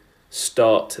great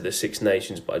start to the Six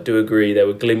Nations, but I do agree there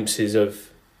were glimpses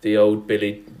of the old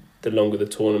Billy the longer the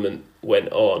tournament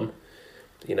went on.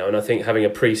 You know, and I think having a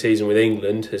pre-season with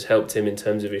England has helped him in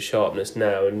terms of his sharpness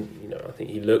now, and you know, I think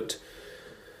he looked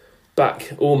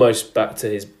almost back to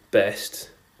his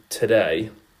best today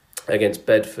against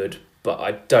Bedford. but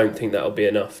I don't think that'll be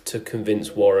enough to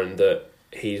convince Warren that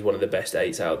he's one of the best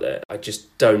 8s out there. I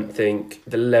just don't think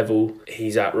the level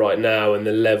he's at right now and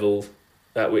the level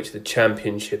at which the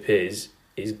Championship is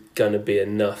going to be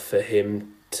enough for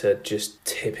him to just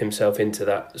tip himself into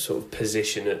that sort of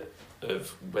position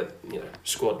of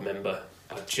squad member.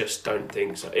 I just don't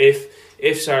think so.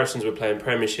 If Saracens were playing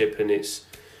Premiership and it's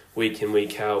week in,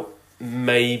 week out,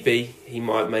 maybe he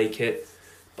might make it,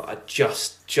 but I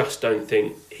just don't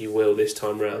think he will this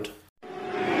time round.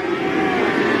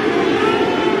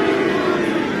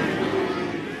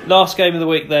 Last game of the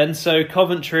week then. So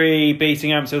Coventry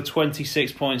beating Ampthill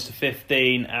 26 points to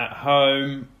 15 at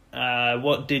home.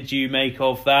 What did you make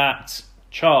of that,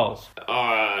 Charles?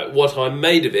 What I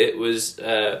made of it was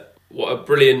what a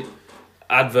brilliant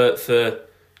advert for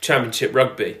Championship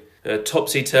rugby. A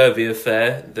topsy-turvy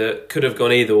affair that could have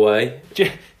gone either way.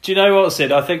 Do you know what,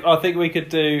 Sid? I think we could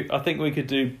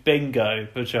do bingo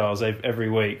for Charles every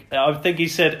week. I think he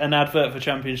said an advert for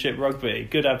Championship rugby,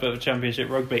 good advert for Championship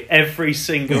rugby every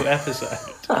single episode.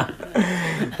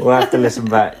 We'll have to listen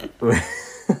back.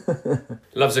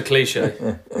 Loves a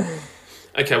cliche.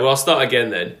 Okay, well, I'll start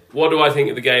again then. What do I think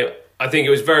of the game? I think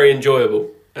it was very enjoyable.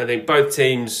 I think both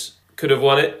teams could have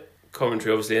won it.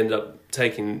 Coventry obviously ended up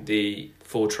taking the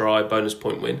 4-try bonus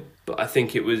point win. But I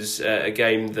think it was a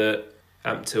game that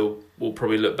Ampthill will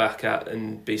probably look back at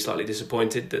and be slightly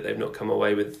disappointed that they've not come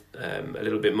away with a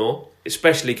little bit more.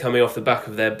 Especially coming off the back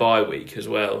of their bye week as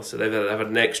well. So they've had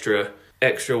an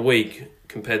extra week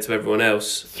compared to everyone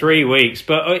else. 3 weeks,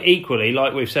 but equally,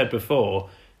 like we've said before,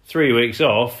 3 weeks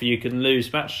off, you can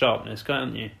lose match sharpness,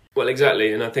 can't you? Well,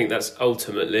 exactly, and I think that's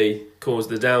ultimately caused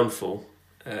the downfall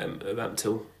of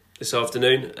Ampthill this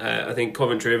afternoon. I think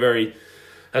Coventry are very,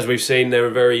 as we've seen, they're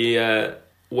a very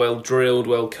well-drilled,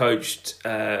 well-coached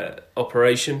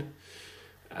operation,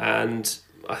 and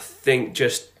I think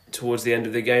just towards the end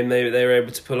of the game they were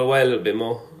able to pull away a little bit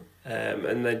more,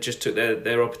 and they just took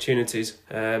their opportunities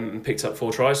and picked up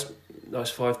 4 tries.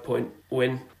 Nice 5-point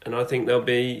win, and I think they'll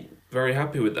be very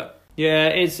happy with that. Yeah,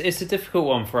 it's a difficult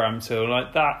one for Ampthill.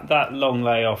 Like that long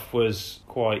layoff was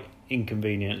quite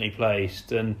inconveniently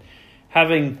placed, and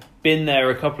having been there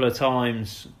a couple of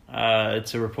times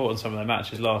to report on some of their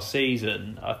matches last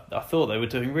season, I thought they were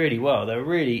doing really well. They were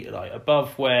really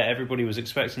above where everybody was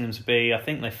expecting them to be. I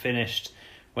think they finished,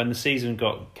 when the season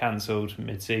got cancelled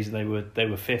mid-season, they were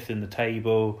 5th in the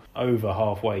table, over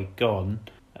halfway gone,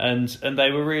 and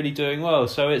they were really doing well.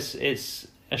 So it's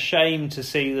a shame to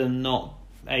see them not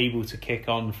able to kick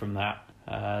on from that,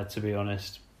 to be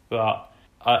honest. But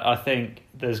I think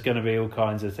there's going to be all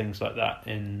kinds of things like that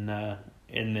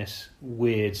in this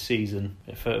weird season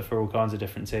for all kinds of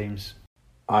different teams.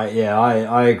 I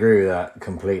agree with that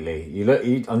completely.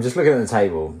 I'm just looking at the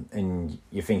table and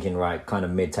you're thinking, right, kind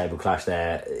of mid-table clash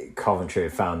there. Coventry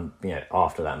have found,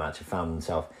 after that match, have found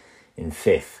themselves in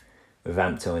 5th with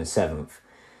Ampthill in 7th.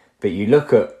 But you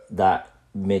look at that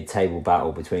mid-table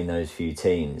battle between those few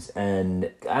teams, and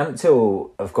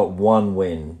Ampthill have got 1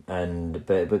 win,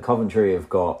 but Coventry have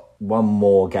got 1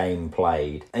 more game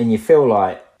played, and you feel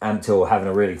like Ampthill are having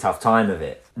a really tough time of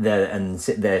it.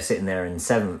 They're sitting there in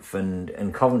 7th,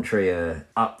 and Coventry are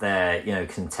up there,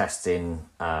 contesting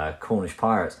Cornish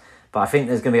Pirates. But I think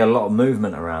there's going to be a lot of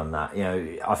movement around that.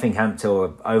 I think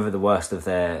Ampthill are over the worst of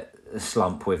their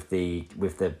slump with the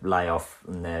layoff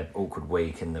and their awkward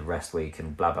week and the rest week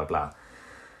and blah blah blah.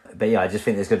 But I just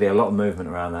think there's going to be a lot of movement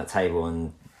around that table,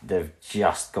 and they've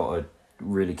just got to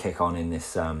really kick on in this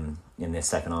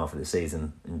second half of the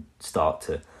season and start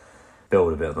to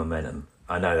build a bit of momentum.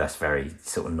 I know that's very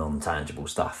sort of non-tangible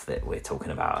stuff that we're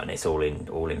talking about, and it's all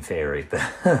in theory, but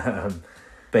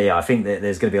I think that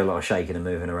there's going to be a lot of shaking and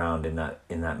moving around in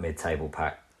that mid-table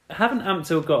pack. Haven't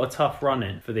Ampthill got a tough run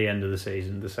in for the end of the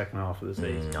season, the second half of the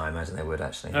season? I imagine they would,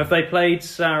 actually. Have they played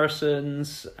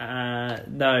Saracens?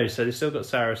 No, so they've still got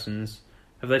Saracens.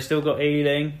 Have they still got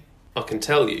Ealing? I can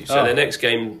tell you. So their next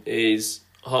game is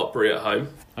Hartpury at home.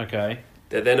 Okay.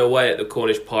 They're then away at the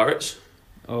Cornish Pirates.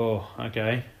 Oh,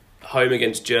 okay. Home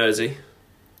against Jersey.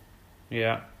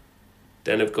 Yeah.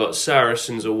 Then they've got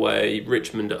Saracens away,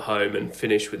 Richmond at home, and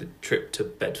finish with a trip to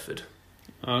Bedford.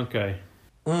 Okay.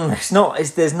 There's no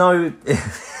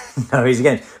no easy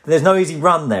games. But there's no easy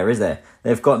run there, is there?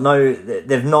 They've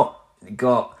not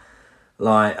got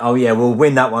like, oh yeah, we'll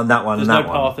win that one, There's and that no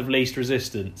one. path of least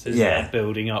resistance, is there,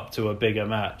 building up to a bigger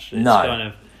match? It's not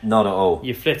at all.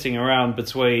 You're flitting around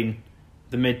between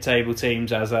the mid-table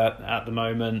teams as at the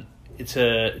moment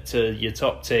to your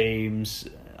top teams.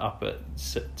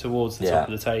 towards the top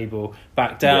of the table,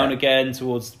 back down again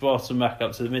towards the bottom, back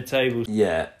up to the mid-table.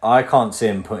 Yeah, I can't see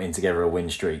them putting together a win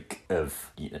streak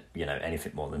of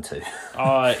anything more than 2.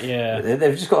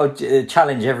 They've just got a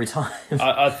challenge every time.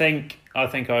 I think I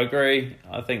agree.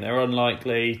 I think they're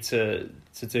unlikely to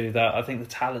do that. I think the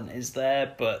talent is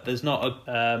there, but there's not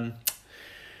a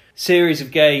series of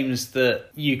games that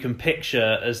you can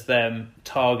picture as them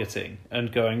targeting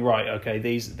and going, right, okay,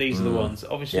 these are the ones.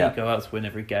 Obviously, you go out to win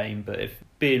every game, but if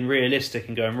being realistic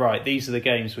and going, right, these are the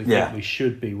games we think we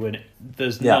should be winning,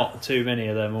 there's not too many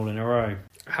of them all in a row.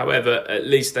 However, at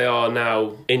least they are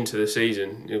now into the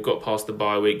season. You've got past the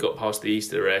bye week, got past the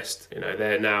Easter rest.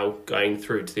 They're now going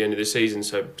through to the end of the season,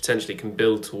 so potentially can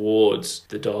build towards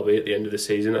the derby at the end of the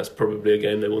season. That's probably a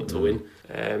game they want to win.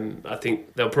 I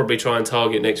think they'll probably try and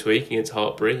target next week against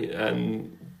Hartpury,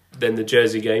 and then the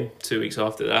Jersey game 2 weeks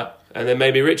after that, and then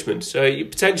maybe Richmond. So you're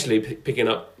potentially picking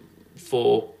up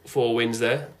four wins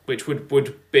there, which would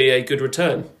be a good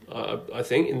return, I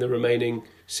think, in the remaining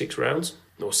 6 rounds.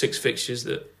 Or 6 fixtures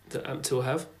that Ampthill will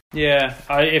have. Yeah,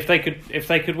 if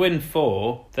they could win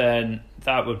 4, then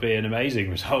that would be an amazing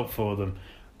result for them.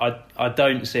 I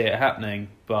don't see it happening,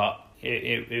 but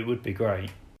it would be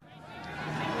great.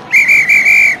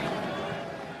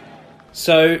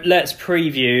 So let's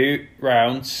preview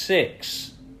round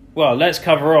 6. Well, let's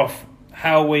cover off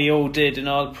how we all did in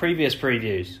our previous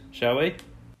previews, shall we?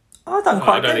 I don't think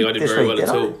I did very well at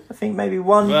all. I think maybe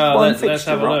one fixture. Let's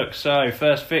have a look. So,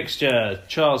 first fixture.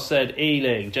 Charles said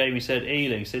Ealing. Jamie said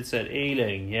Ealing. Sid said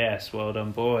Ealing. Yes, well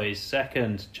done, boys.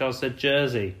 Second, Charles said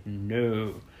Jersey.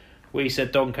 No. We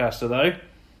said Doncaster, though.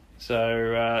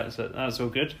 So that's all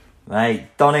good.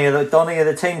 Mate, Donny are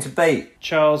the team to beat.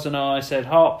 Charles and I said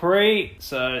Hartpury.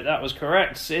 So, that was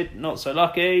correct. Sid, not so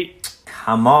lucky.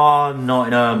 Come on,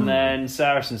 Nottingham. And then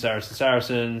Saracens.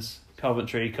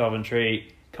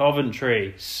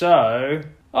 Coventry. So,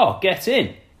 get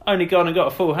in. Only gone and got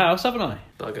a full house, haven't I?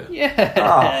 Bugger.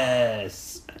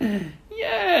 Yes.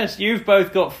 Yes. You've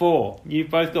both got 4. You've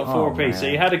both got 4 apiece. So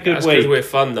you had a good week. That's because we're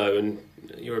fun though, and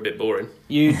you're a bit boring.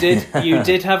 You did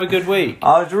have a good week.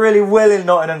 I was really willing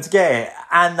Nottingham to get it,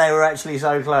 and they were actually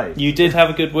so close. You did have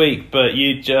a good week, but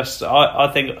you just... I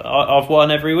think I've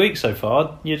won every week so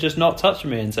far. You're just not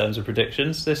touching me in terms of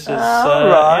predictions. This is...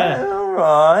 all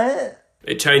right.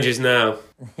 It changes now.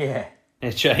 Yeah.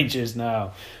 It changes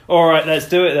now. All right, let's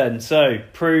do it then. So,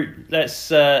 let's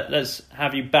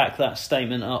have you back that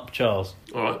statement up, Charles.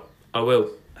 All right, I will.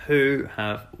 Who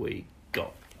have we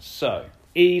got? So,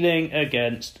 Ealing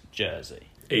against Jersey.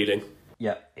 Ealing.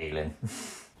 Yep, Ealing.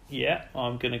 Yeah,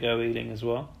 I'm going to go Ealing as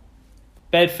well.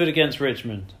 Bedford against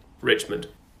Richmond. Richmond.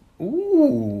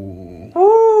 Ooh.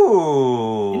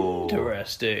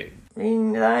 Interesting.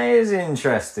 That is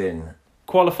interesting.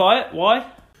 Qualify it? Why?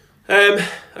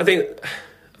 I think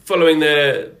following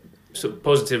their sort of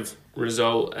positive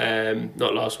result,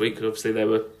 not last week, because obviously they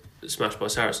were smashed by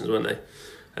Saracens, weren't they?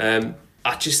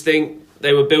 I just think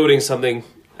they were building something,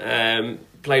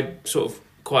 played sort of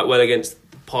quite well against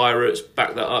the Pirates,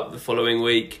 backed that up the following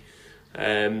week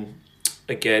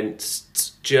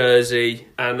against Jersey,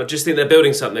 and I just think they're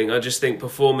building something. I just think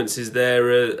performances there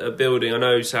are building. I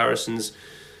know Saracens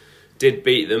did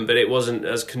beat them, but it wasn't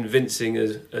as convincing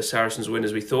as a Saracens win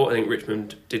as we thought. I think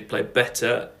Richmond did play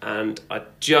better, and I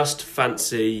just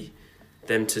fancy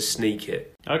them to sneak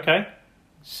it. Okay.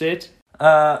 Sid?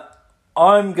 I'm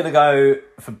going to go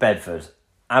for Bedford.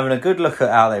 Having a good look at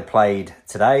how they played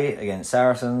today against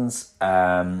Saracens.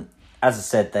 As I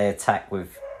said, they attack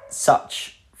with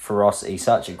such ferocity,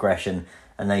 such aggression,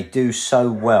 and they do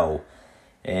so well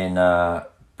in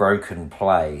broken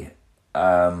play.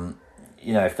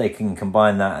 If they can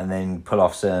combine that and then pull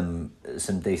off some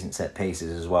decent set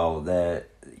pieces as well, they're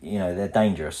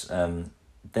dangerous.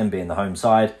 Them being the home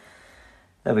side,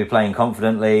 they'll be playing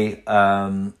confidently,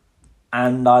 and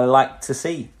I like to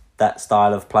see that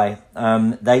style of play.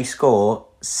 They score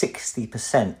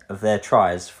 60% of their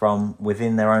tries from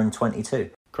within their own 22.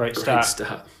 Great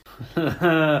stat.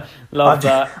 Love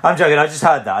that. I'm joking. I just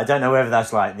heard that. I don't know whether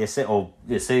that's like this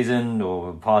season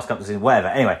or past couple of seasons, whatever.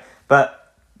 Anyway, but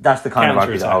that's the kind of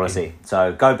rugby that I want to see.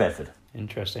 So go Bedford.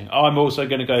 Interesting. I'm also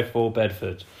going to go for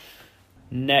Bedford.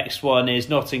 Next one is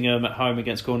Nottingham at home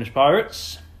against Cornish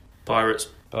Pirates. Pirates.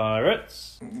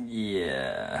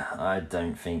 Yeah, I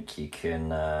don't think you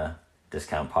can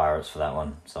discount Pirates for that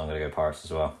one. So I'm going to go Pirates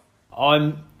as well.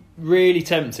 I'm really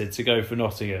tempted to go for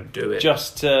Nottingham. Do it.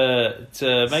 Just to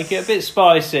make it a bit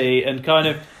spicy and kind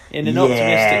of in an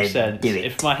optimistic sense. Do it.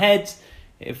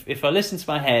 If I listen to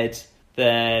my head,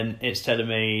 then it's telling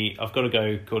me I've got to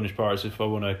go Cornish Pirates if I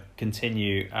want to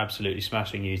continue absolutely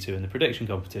smashing you two in the prediction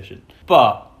competition.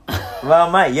 But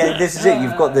Well, mate, yeah, this is it.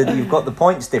 You've got the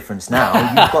points difference now.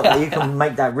 You can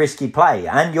make that risky play,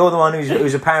 and you're the one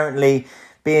who's apparently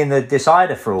being the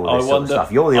decider for all this sort of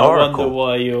stuff. You're the oracle. I wonder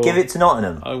why you're... Give it to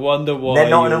Nottingham. I wonder why. Then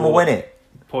Nottingham will win it.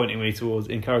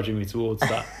 Encouraging me towards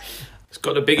that. It's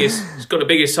got the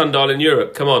biggest sundial in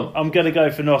Europe. Come on. I'm going to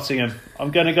go for Nottingham.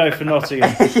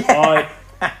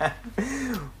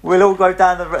 We'll all go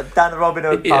down the Robin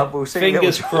Hood pub. We'll see.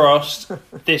 Fingers crossed.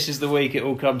 This is the week it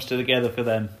all comes together for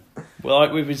them. Well,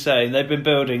 like we've been saying, they've been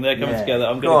building. They're coming together.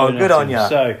 I'm going to go good Nottingham.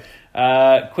 on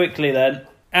you. So, quickly then,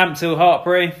 Ampthill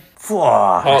Hartpury.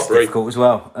 That's difficult as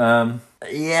well.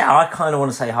 I kind of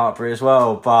want to say Hartpury as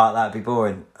well, but that'd be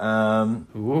boring.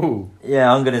 Ooh.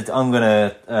 Yeah, I'm gonna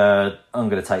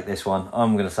take this one.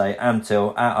 I'm gonna say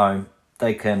Ampthill at home.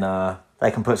 They can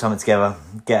put something together,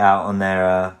 get out on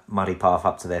their muddy path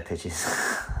up to their pitches,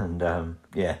 and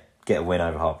get a win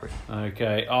over Hartpury.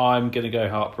 Okay, I'm gonna go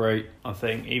Hartpury. I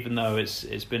think even though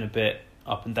it's been a bit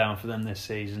up and down for them this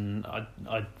season,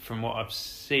 I from what I've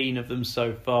seen of them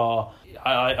so far,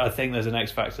 I think there's an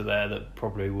X factor there that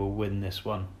probably will win this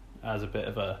one as a bit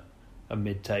of a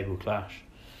mid-table clash.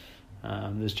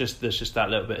 There's just that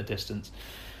little bit of distance.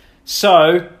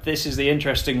 So this is the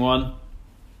interesting one: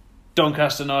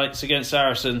 Doncaster Knights against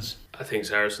Saracens. I think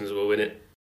Saracens will win it.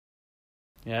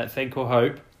 Yeah, think or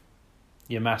hope.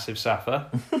 You massive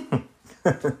Safa.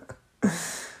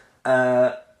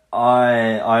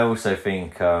 I also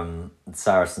think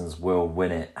Saracens will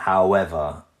win it.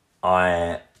 However,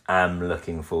 I am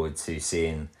looking forward to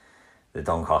seeing the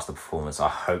Doncaster performance. I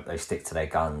hope they stick to their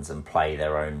guns and play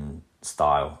their own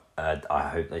style. I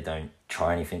hope they don't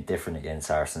try anything different against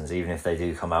Saracens, even if they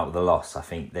do come out with a loss. I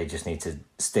think they just need to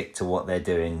stick to what they're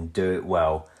doing, do it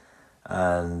well,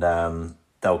 and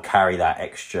they'll carry that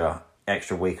extra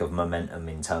week of momentum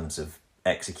in terms of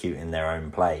executing their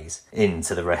own plays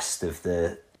into the rest of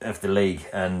the league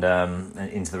and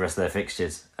into the rest of their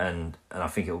fixtures, and I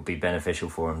think it will be beneficial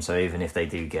for them. So even if they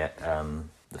do get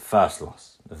the first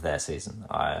loss of their season,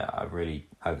 I really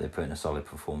hope they put in a solid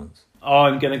performance.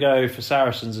 I'm going to go for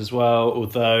Saracens as well,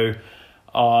 although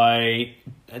I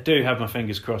do have my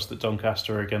fingers crossed that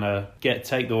Doncaster are going to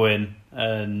take the win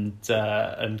and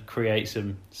create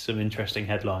some interesting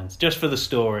headlines. Just for the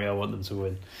story, I want them to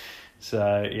win.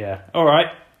 So, yeah. All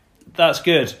right. That's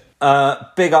good.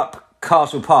 Big up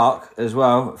Castle Park as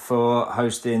well for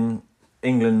hosting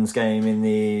England's game in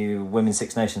the Women's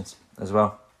Six Nations as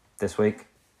well this week.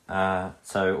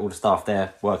 So all the staff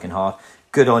there working hard.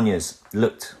 Good on yous.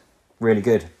 Looked really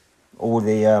good. All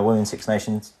the Women's Six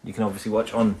Nations you can obviously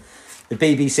watch on the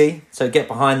BBC. So get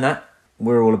behind that.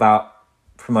 We're all about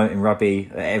promoting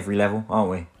rugby at every level, aren't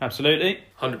we? Absolutely.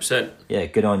 100%. Yeah,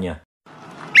 good on you.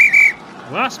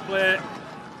 Last play.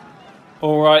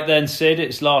 All right then, Sid,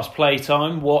 it's last play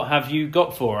time. What have you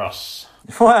got for us?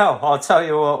 Well, I'll tell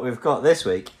you what we've got this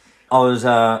week. I was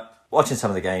watching some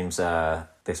of the games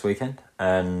this weekend,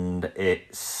 and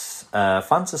it's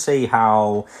fun to see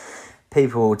how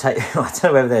people take... I don't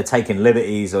know whether they're taking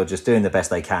liberties or just doing the best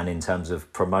they can in terms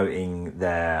of promoting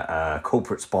their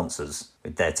corporate sponsors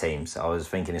with their teams. I was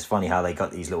thinking it's funny how they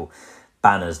got these little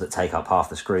banners that take up half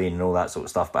the screen and all that sort of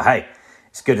stuff. But hey,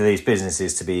 it's good of these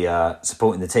businesses to be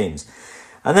supporting the teams.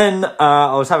 And then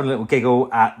I was having a little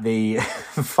giggle at the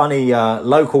funny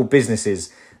local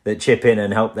businesses that chip in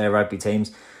and help their rugby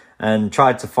teams, and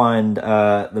tried to find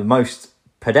the most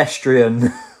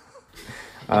pedestrian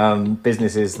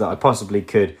businesses that I possibly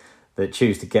could that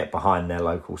choose to get behind their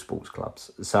local sports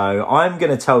clubs. So I'm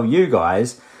going to tell you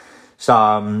guys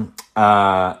some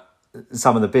of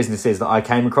the businesses that I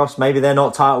came across. Maybe they're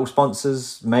not title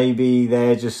sponsors. Maybe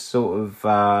they're just sort of,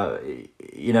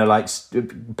 like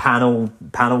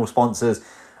panel sponsors.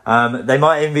 They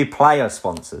might even be player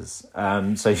sponsors.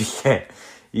 So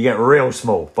you get real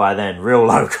small by then, real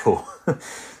local.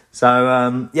 So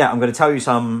I'm going to tell you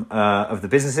some of the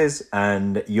businesses,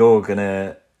 and I'm going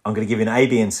to give you an A,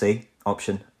 B, and C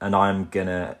option, and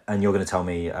you're going to tell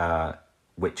me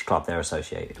which club they're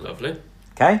associated with. Lovely.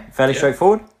 Okay, fairly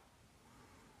straightforward.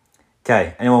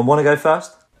 Okay, anyone want to go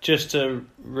first? Just to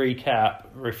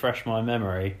refresh my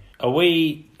memory, are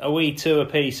we two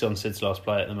apiece on Sid's last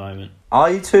play at the moment?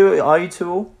 Are you two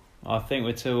all? I think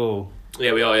we're 2-2.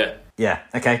 Yeah, we are, yeah. Yeah,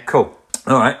 okay, cool.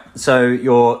 All right, so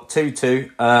you're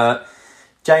 2-2.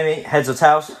 Jamie, heads or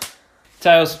tails?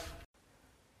 Tails.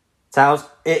 Tails.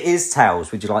 It is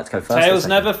tails. Would you like to go first? Tails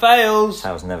never fails.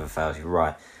 Tails never fails, you're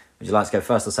right. Would you like to go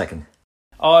first or second?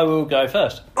 I will go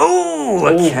first. Oh,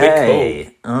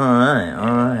 okay. All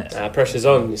right. Pressure's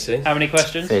on, you see. How many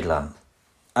questions? Fiddler.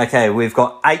 Okay, we've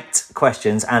got 8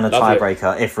 questions and a Lovely.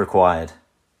 tiebreaker if required,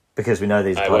 because we know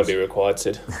these are I close. won't be required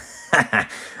to.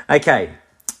 Okay,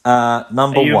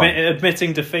 number Are you one.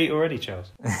 admitting defeat already,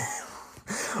 Charles?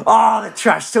 Oh, the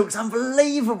trash talk's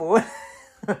unbelievable.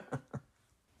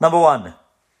 Number one,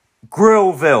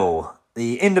 Grillville,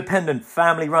 the independent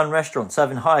family-run restaurant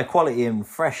serving high quality and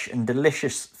fresh and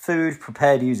delicious food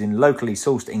prepared using locally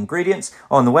sourced ingredients.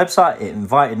 On the website, it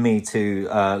invited me to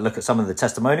look at some of the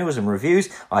testimonials and reviews.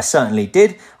 I certainly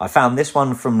did. I found this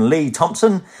one from Lee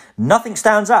Thompson. Nothing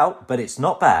stands out, but it's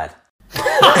not bad.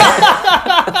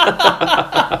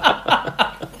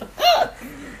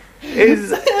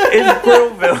 Is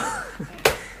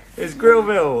Grillville? Is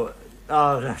Grillville?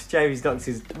 Oh, Jamie's knocked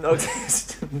his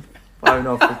phone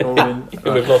off recording.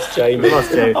 We've lost Jamie. We've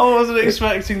lost Jamie. I wasn't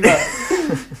expecting that.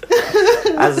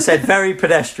 As I said, very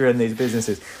pedestrian, these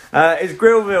businesses. Is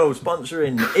Grillville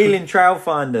sponsoring Ealing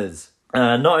Trailfinders,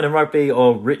 Nottingham Rugby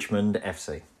or Richmond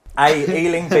FC? A,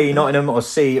 Ealing, B, Nottingham or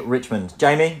C, Richmond?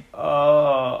 Jamie?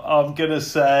 I'm going to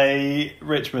say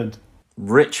Richmond.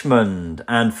 Richmond.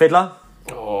 And Fiddler?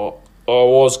 Oh, I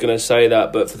was going to say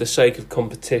that, but for the sake of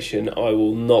competition, I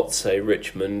will not say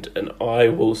Richmond, and I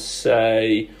will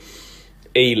say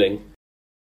Ealing.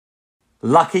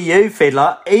 Lucky you,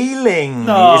 Fiddler. Ealing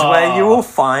is where you will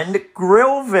find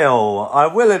Grillville. I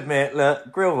will admit,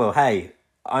 look, Grillville, hey,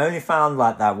 I only found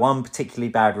like that one particularly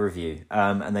bad review,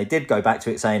 and they did go back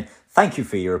to it saying, thank you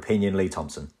for your opinion, Lee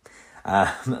Thompson.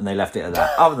 And they left it at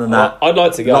that. Other than that, I'd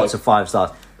like to go. Lots of 5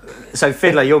 stars. So,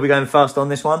 Fiddler, you'll be going first on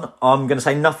this one. I'm going to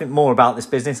say nothing more about this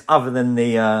business other than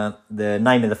the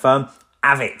name of the firm,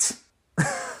 Avit.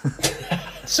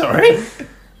 Sorry?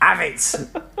 Avit.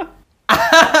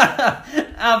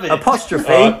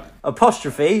 Avit.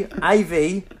 Apostrophe,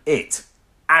 A-V, it.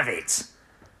 Avit.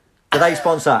 Do they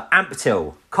sponsor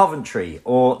Amptill, Coventry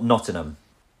or Nottingham?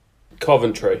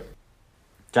 Coventry.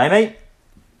 Jamie?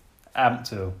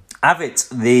 Amptill. Avit,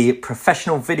 the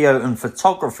professional video and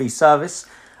photography service,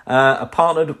 are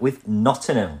partnered with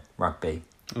Nottingham Rugby.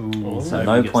 Ooh, So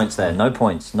no points there. No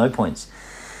points.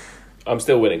 I'm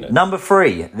still winning though. Number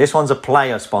 3. This one's a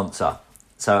player sponsor.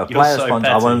 So a You're player so sponsor.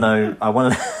 petty. I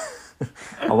want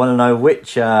to know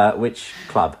which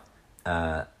club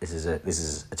this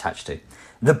is attached to.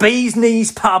 The Bee's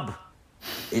Knees Pub.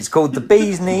 It's called the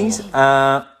Bee's Knees.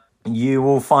 You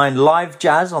will find live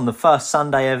jazz on the first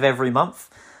Sunday of every month.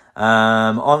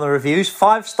 On the reviews,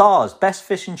 5 stars. Best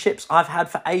fish and chips I've had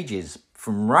for ages.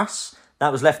 From Russ.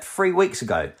 That was left 3 weeks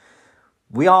ago.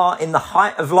 We are in the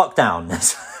height of lockdown.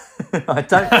 I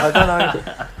don't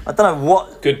know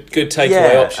what. Good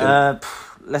takeaway option.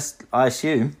 I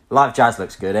assume live jazz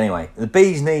looks good anyway. The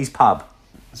Bee's Knees Pub.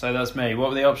 So that's me. What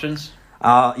were the options?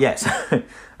 Yes.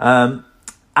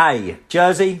 A,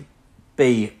 Jersey.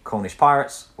 B, Cornish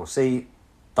Pirates. Or C,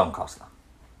 Doncaster.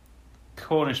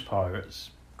 Cornish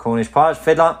Pirates. Cornish Pirates.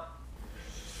 Fiddler.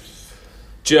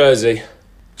 Jersey.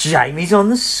 Jamie's on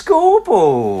the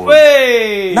scoreboard.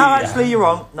 Whey! No, actually, you're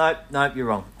wrong. No, you're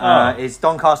wrong. Oh. It's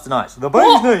Doncaster Knights. The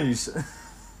Bee's Knees.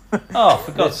 Oh,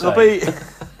 for God's sake.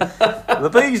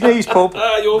 The Bee's Knees Pub.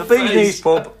 Your The Bee's face. Knees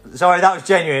Pub. Sorry, that was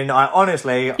genuine. I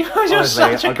honestly,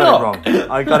 such a I got cock. it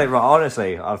wrong. I got it wrong.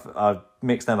 Honestly, I've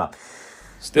mixed them up.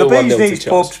 Still The 1-0 Bee's to Knees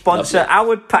Pub Charles. sponsor Lovely.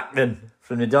 Howard Packden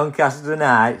from the Doncaster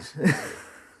Knights.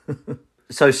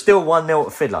 So still 1-0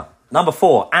 to Fiddler. Number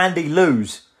 4, Andy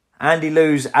Lou's. Andy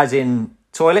Lou's as in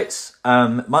toilets,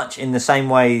 much in the same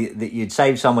way that you'd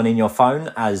save someone in your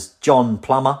phone as John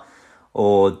Plummer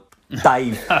or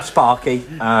Dave Sparky.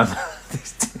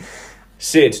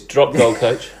 Sid, drop goal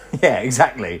coach. Yeah,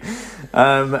 exactly.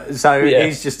 So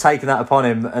he's just taken that upon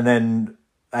him and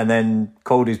then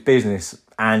called his business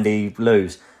Andy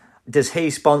Lou's. Does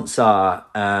he sponsor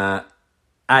A,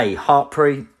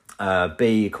 Hartpury,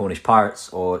 B, Cornish Pirates,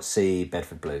 or C,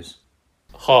 Bedford Blues?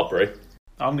 Hartbury.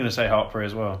 I'm going to say Hartbury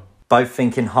as well. Both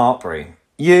thinking Hartpury.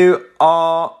 You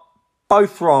are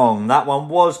both wrong. That one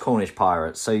was Cornish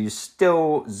Pirates, so you're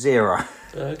still 0.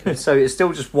 Okay. So it's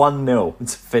still just 1-0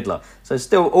 to Fiddler. So it's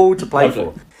still all to play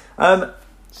Lovely. for.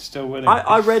 Still winning.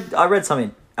 I read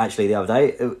something actually the other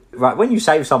day. Right, when you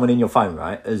save someone in your phone,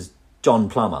 right, as John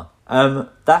Plummer,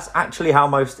 that's actually how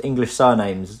most English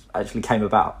surnames actually came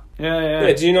about. Yeah.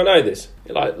 Yeah, do you not know this?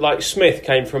 Like Smith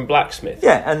came from blacksmith.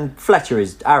 Yeah, and Fletcher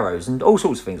is arrows and all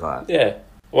sorts of things like that. Yeah.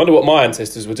 I wonder what my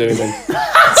ancestors were doing then.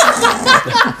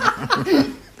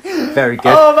 Very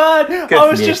good. Oh man, Good I for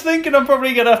was you. just thinking I'm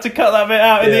probably going to have to cut that bit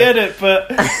out in the edit,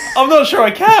 but I'm not sure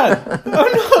I can.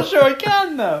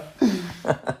 Now.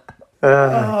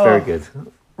 Very good.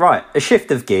 Right, a shift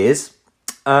of gears.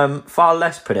 Far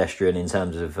less pedestrian in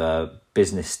terms of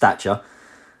business stature.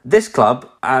 This club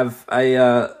have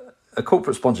a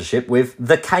corporate sponsorship with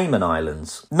the Cayman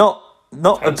Islands. Not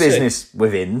not a Fancy. business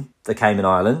within the Cayman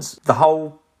Islands, the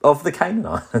whole of the Cayman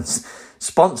Islands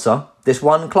sponsor this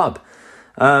one club.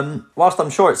 Whilst I'm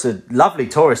sure it's a lovely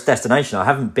tourist destination, I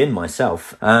haven't been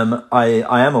myself. I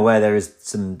am aware there is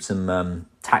some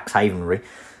tax havenry,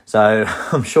 so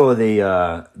I'm sure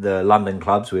the London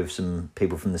clubs with some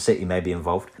people from the city may be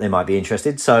involved. They might be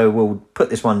interested. So we'll put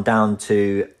this one down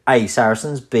to A,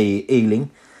 Saracens, B,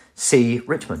 Ealing, C,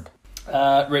 Richmond.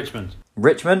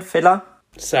 Richmond, Fiddler.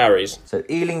 Saris. So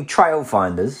Ealing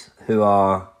Trailfinders, who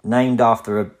are named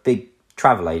after a big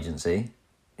travel agency.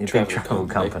 A big travel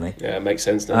company. Yeah, it makes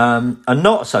sense now. Are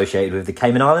not associated with the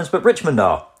Cayman Islands, but Richmond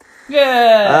are.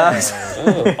 Yeah! On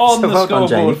So the well done, scoreboard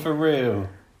Jamie. for real.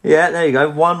 Yeah, there you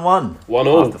go. 1-1.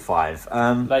 1-1. After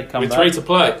 5. They come With back. 3 to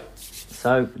play.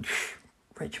 So,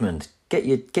 Richmond, get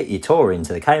your tour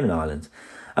into the Cayman Islands.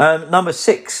 Number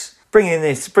 6, bringing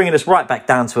us right back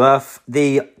down to earth.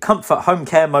 The Comfort Home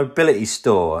Care Mobility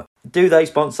Store. Do they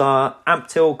sponsor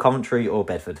Ampthill, Coventry, or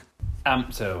Bedford?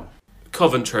 Ampthill.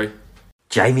 Coventry.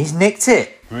 Jamie's nicked it.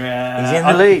 Yeah. He's in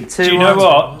the lead.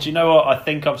 2-1. Do you know what? I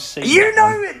think I've seen You that know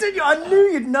one. it, didn't you? I knew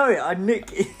you'd know it. I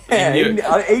nicked it. Yeah, You knew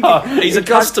it. He's he a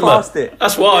drove customer. past it.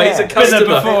 That's why he's a Yeah. Been there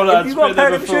customer. before, lads. You've got a Been pair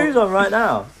there of before. shoes on right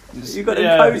now. You've got them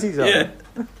Yeah. cozies on.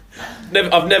 Yeah.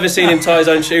 I've never seen him tie his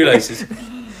own shoelaces.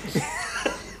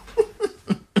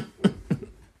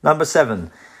 Number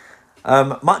 7.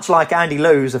 Much like Andy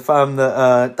Lou's, a firm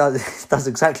that does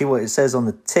exactly what it says on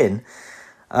the tin.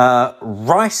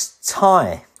 Rice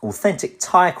Thai, authentic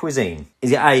Thai cuisine.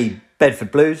 Is it A,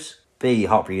 Bedford Blues, B,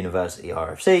 Hartpury University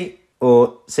RFC,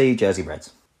 or C, Jersey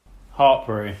Reds?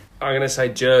 Hartpury. I'm going to say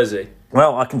Jersey.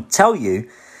 Well, I can tell you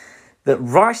that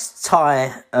Rice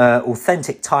Thai,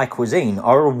 authentic Thai cuisine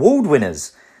are award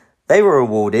winners. They were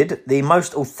awarded the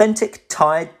most authentic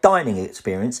Thai dining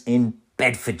experience in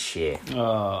Bedfordshire.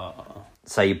 Oh.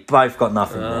 So you both got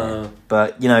nothing there.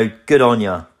 But, good on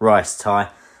you, Rice Thai.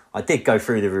 I did go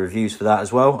through the reviews for that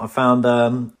as well. I found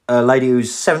a lady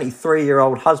whose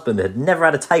 73-year-old husband had never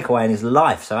had a takeaway in his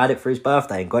life, so I had it for his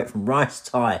birthday and got it from Rice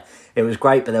Thai. It was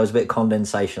great, but there was a bit of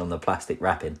condensation on the plastic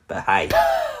wrapping. But hey,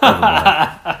 never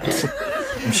mind.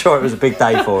 I'm sure it was a big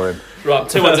day for him. Right,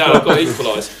 2-1 down. I've got to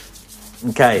equalise.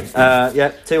 Okay,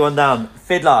 2-1 down.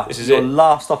 Fiddler, This is your it.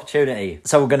 last opportunity.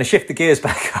 So we're going to shift the gears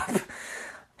back up.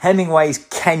 Hemingway's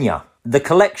Kenya. The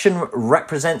collection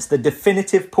represents the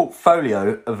definitive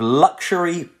portfolio of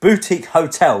luxury boutique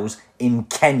hotels in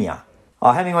Kenya.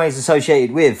 Are Hemingways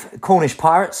associated with Cornish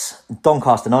Pirates,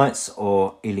 Doncaster Knights,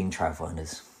 or Ealing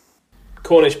Trailfinders?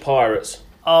 Cornish Pirates.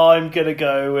 I'm going to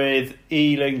go with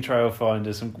Ealing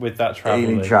Trailfinders and with that travel.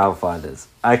 Ealing link. Trailfinders.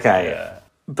 Okay. Yeah.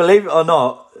 Believe it or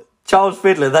not, Charles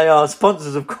Fiddler, they are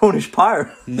sponsors of Cornish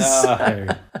Pirates. No.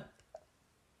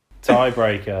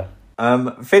 Tiebreaker.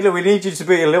 Fiddler, we need you to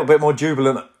be a little bit more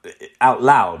jubilant out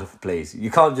loud, please.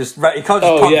 You can't just Oh,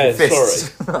 pump yeah, your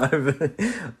fists.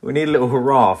 We need a little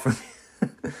hurrah from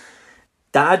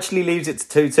that actually leaves it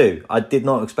to 2-2. I did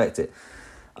not expect it.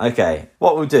 Okay,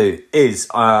 what we'll do is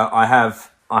I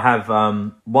have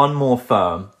one more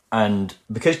firm, and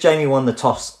because Jamie won the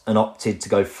toss and opted to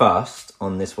go first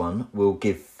on this one, we'll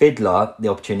give Fiddler the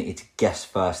opportunity to guess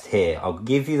first here. I'll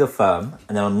give you the firm,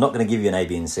 and then I'm not going to give you an A,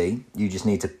 B, and C. You just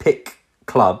need to pick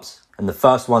clubs, and the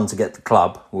first one to get the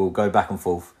club will go back and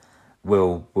forth.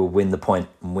 Will win the point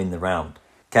and win the round.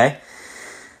 Okay?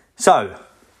 So,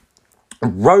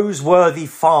 Roseworthy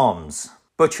Farms,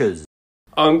 Butchers.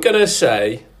 I'm going to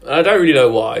say, I don't really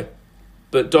know why,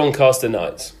 but Doncaster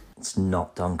Knights. It's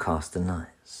not Doncaster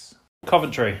Knights.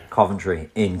 Coventry. Coventry,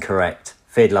 incorrect.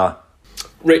 Fiddler.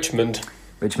 Richmond.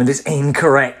 Richmond is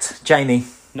incorrect. Jamie.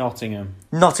 Nottingham.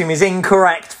 Nottingham is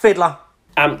incorrect. Fiddler.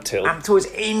 Ampthill. Ampthill is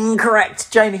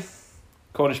incorrect. Jamie.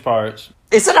 Cornish Pirates.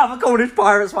 It's another Cornish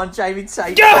Pirates one, Jamie.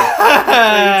 Take it. Oh,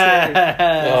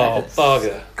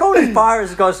 bugger. Cornish Pirates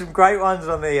has got some great ones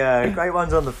on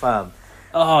the farm.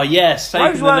 Oh, yes.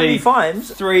 Taking the Roseworthy lead.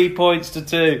 Farms. 3 points to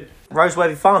 2.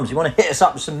 Roseworthy Farms. You want to hit us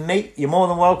up with some meat? You're more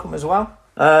than welcome as well.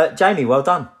 Jamie, well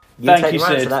done. Thank take you, the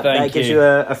round, Sid. so that Thank gives you. you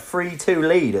a 3-2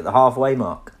 lead at the halfway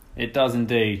mark. It does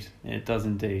indeed. It does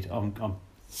indeed. I'm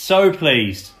so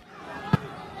pleased.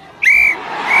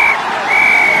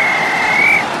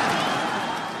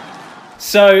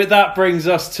 So that brings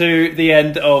us to the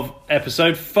end of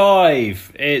episode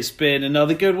 5. It's been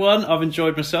another good one. I've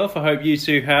enjoyed myself. I hope you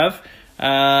two have.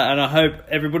 And I hope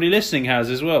everybody listening has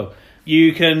as well.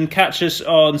 You can catch us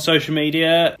on social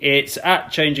media. It's at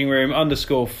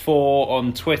changingroom_4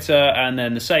 on Twitter, and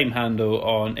then the same handle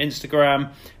on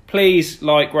Instagram. Please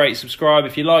like, rate, subscribe.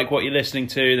 If you like what you're listening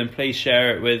to, then please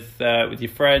share it with your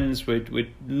friends.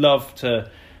 We'd love to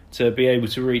to be able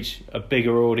to reach a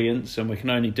bigger audience, and we can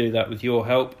only do that with your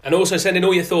help. And also send in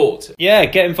all your thoughts. Yeah,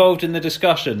 get involved in the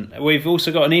discussion. We've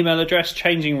also got an email address,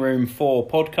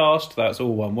 changingroom4podcast. That's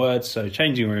all one word, so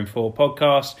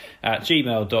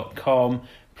changingroom4podcast@gmail.com.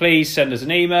 Please send us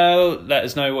an email, let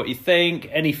us know what you think,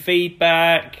 any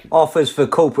feedback. Offers for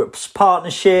corporate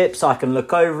partnerships, I can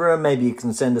look over them. Maybe you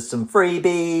can send us some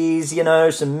freebies, you know,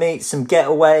 some meets, some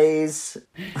getaways.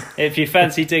 If you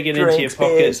fancy digging into your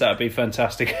pockets, that'd be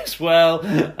fantastic as well.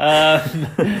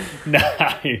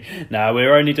 No,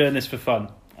 we're only doing this for fun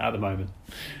at the moment.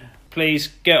 Please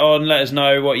get on, let us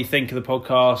know what you think of the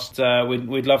podcast.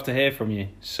 We'd love to hear from you.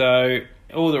 So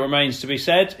all that remains to be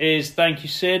said is thank you,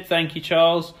 Sid. Thank you,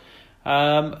 Charles.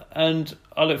 And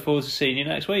I look forward to seeing you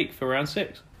next week for round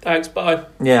 6. Thanks, bye.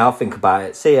 Yeah, I'll think about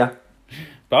it. See ya.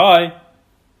 Bye.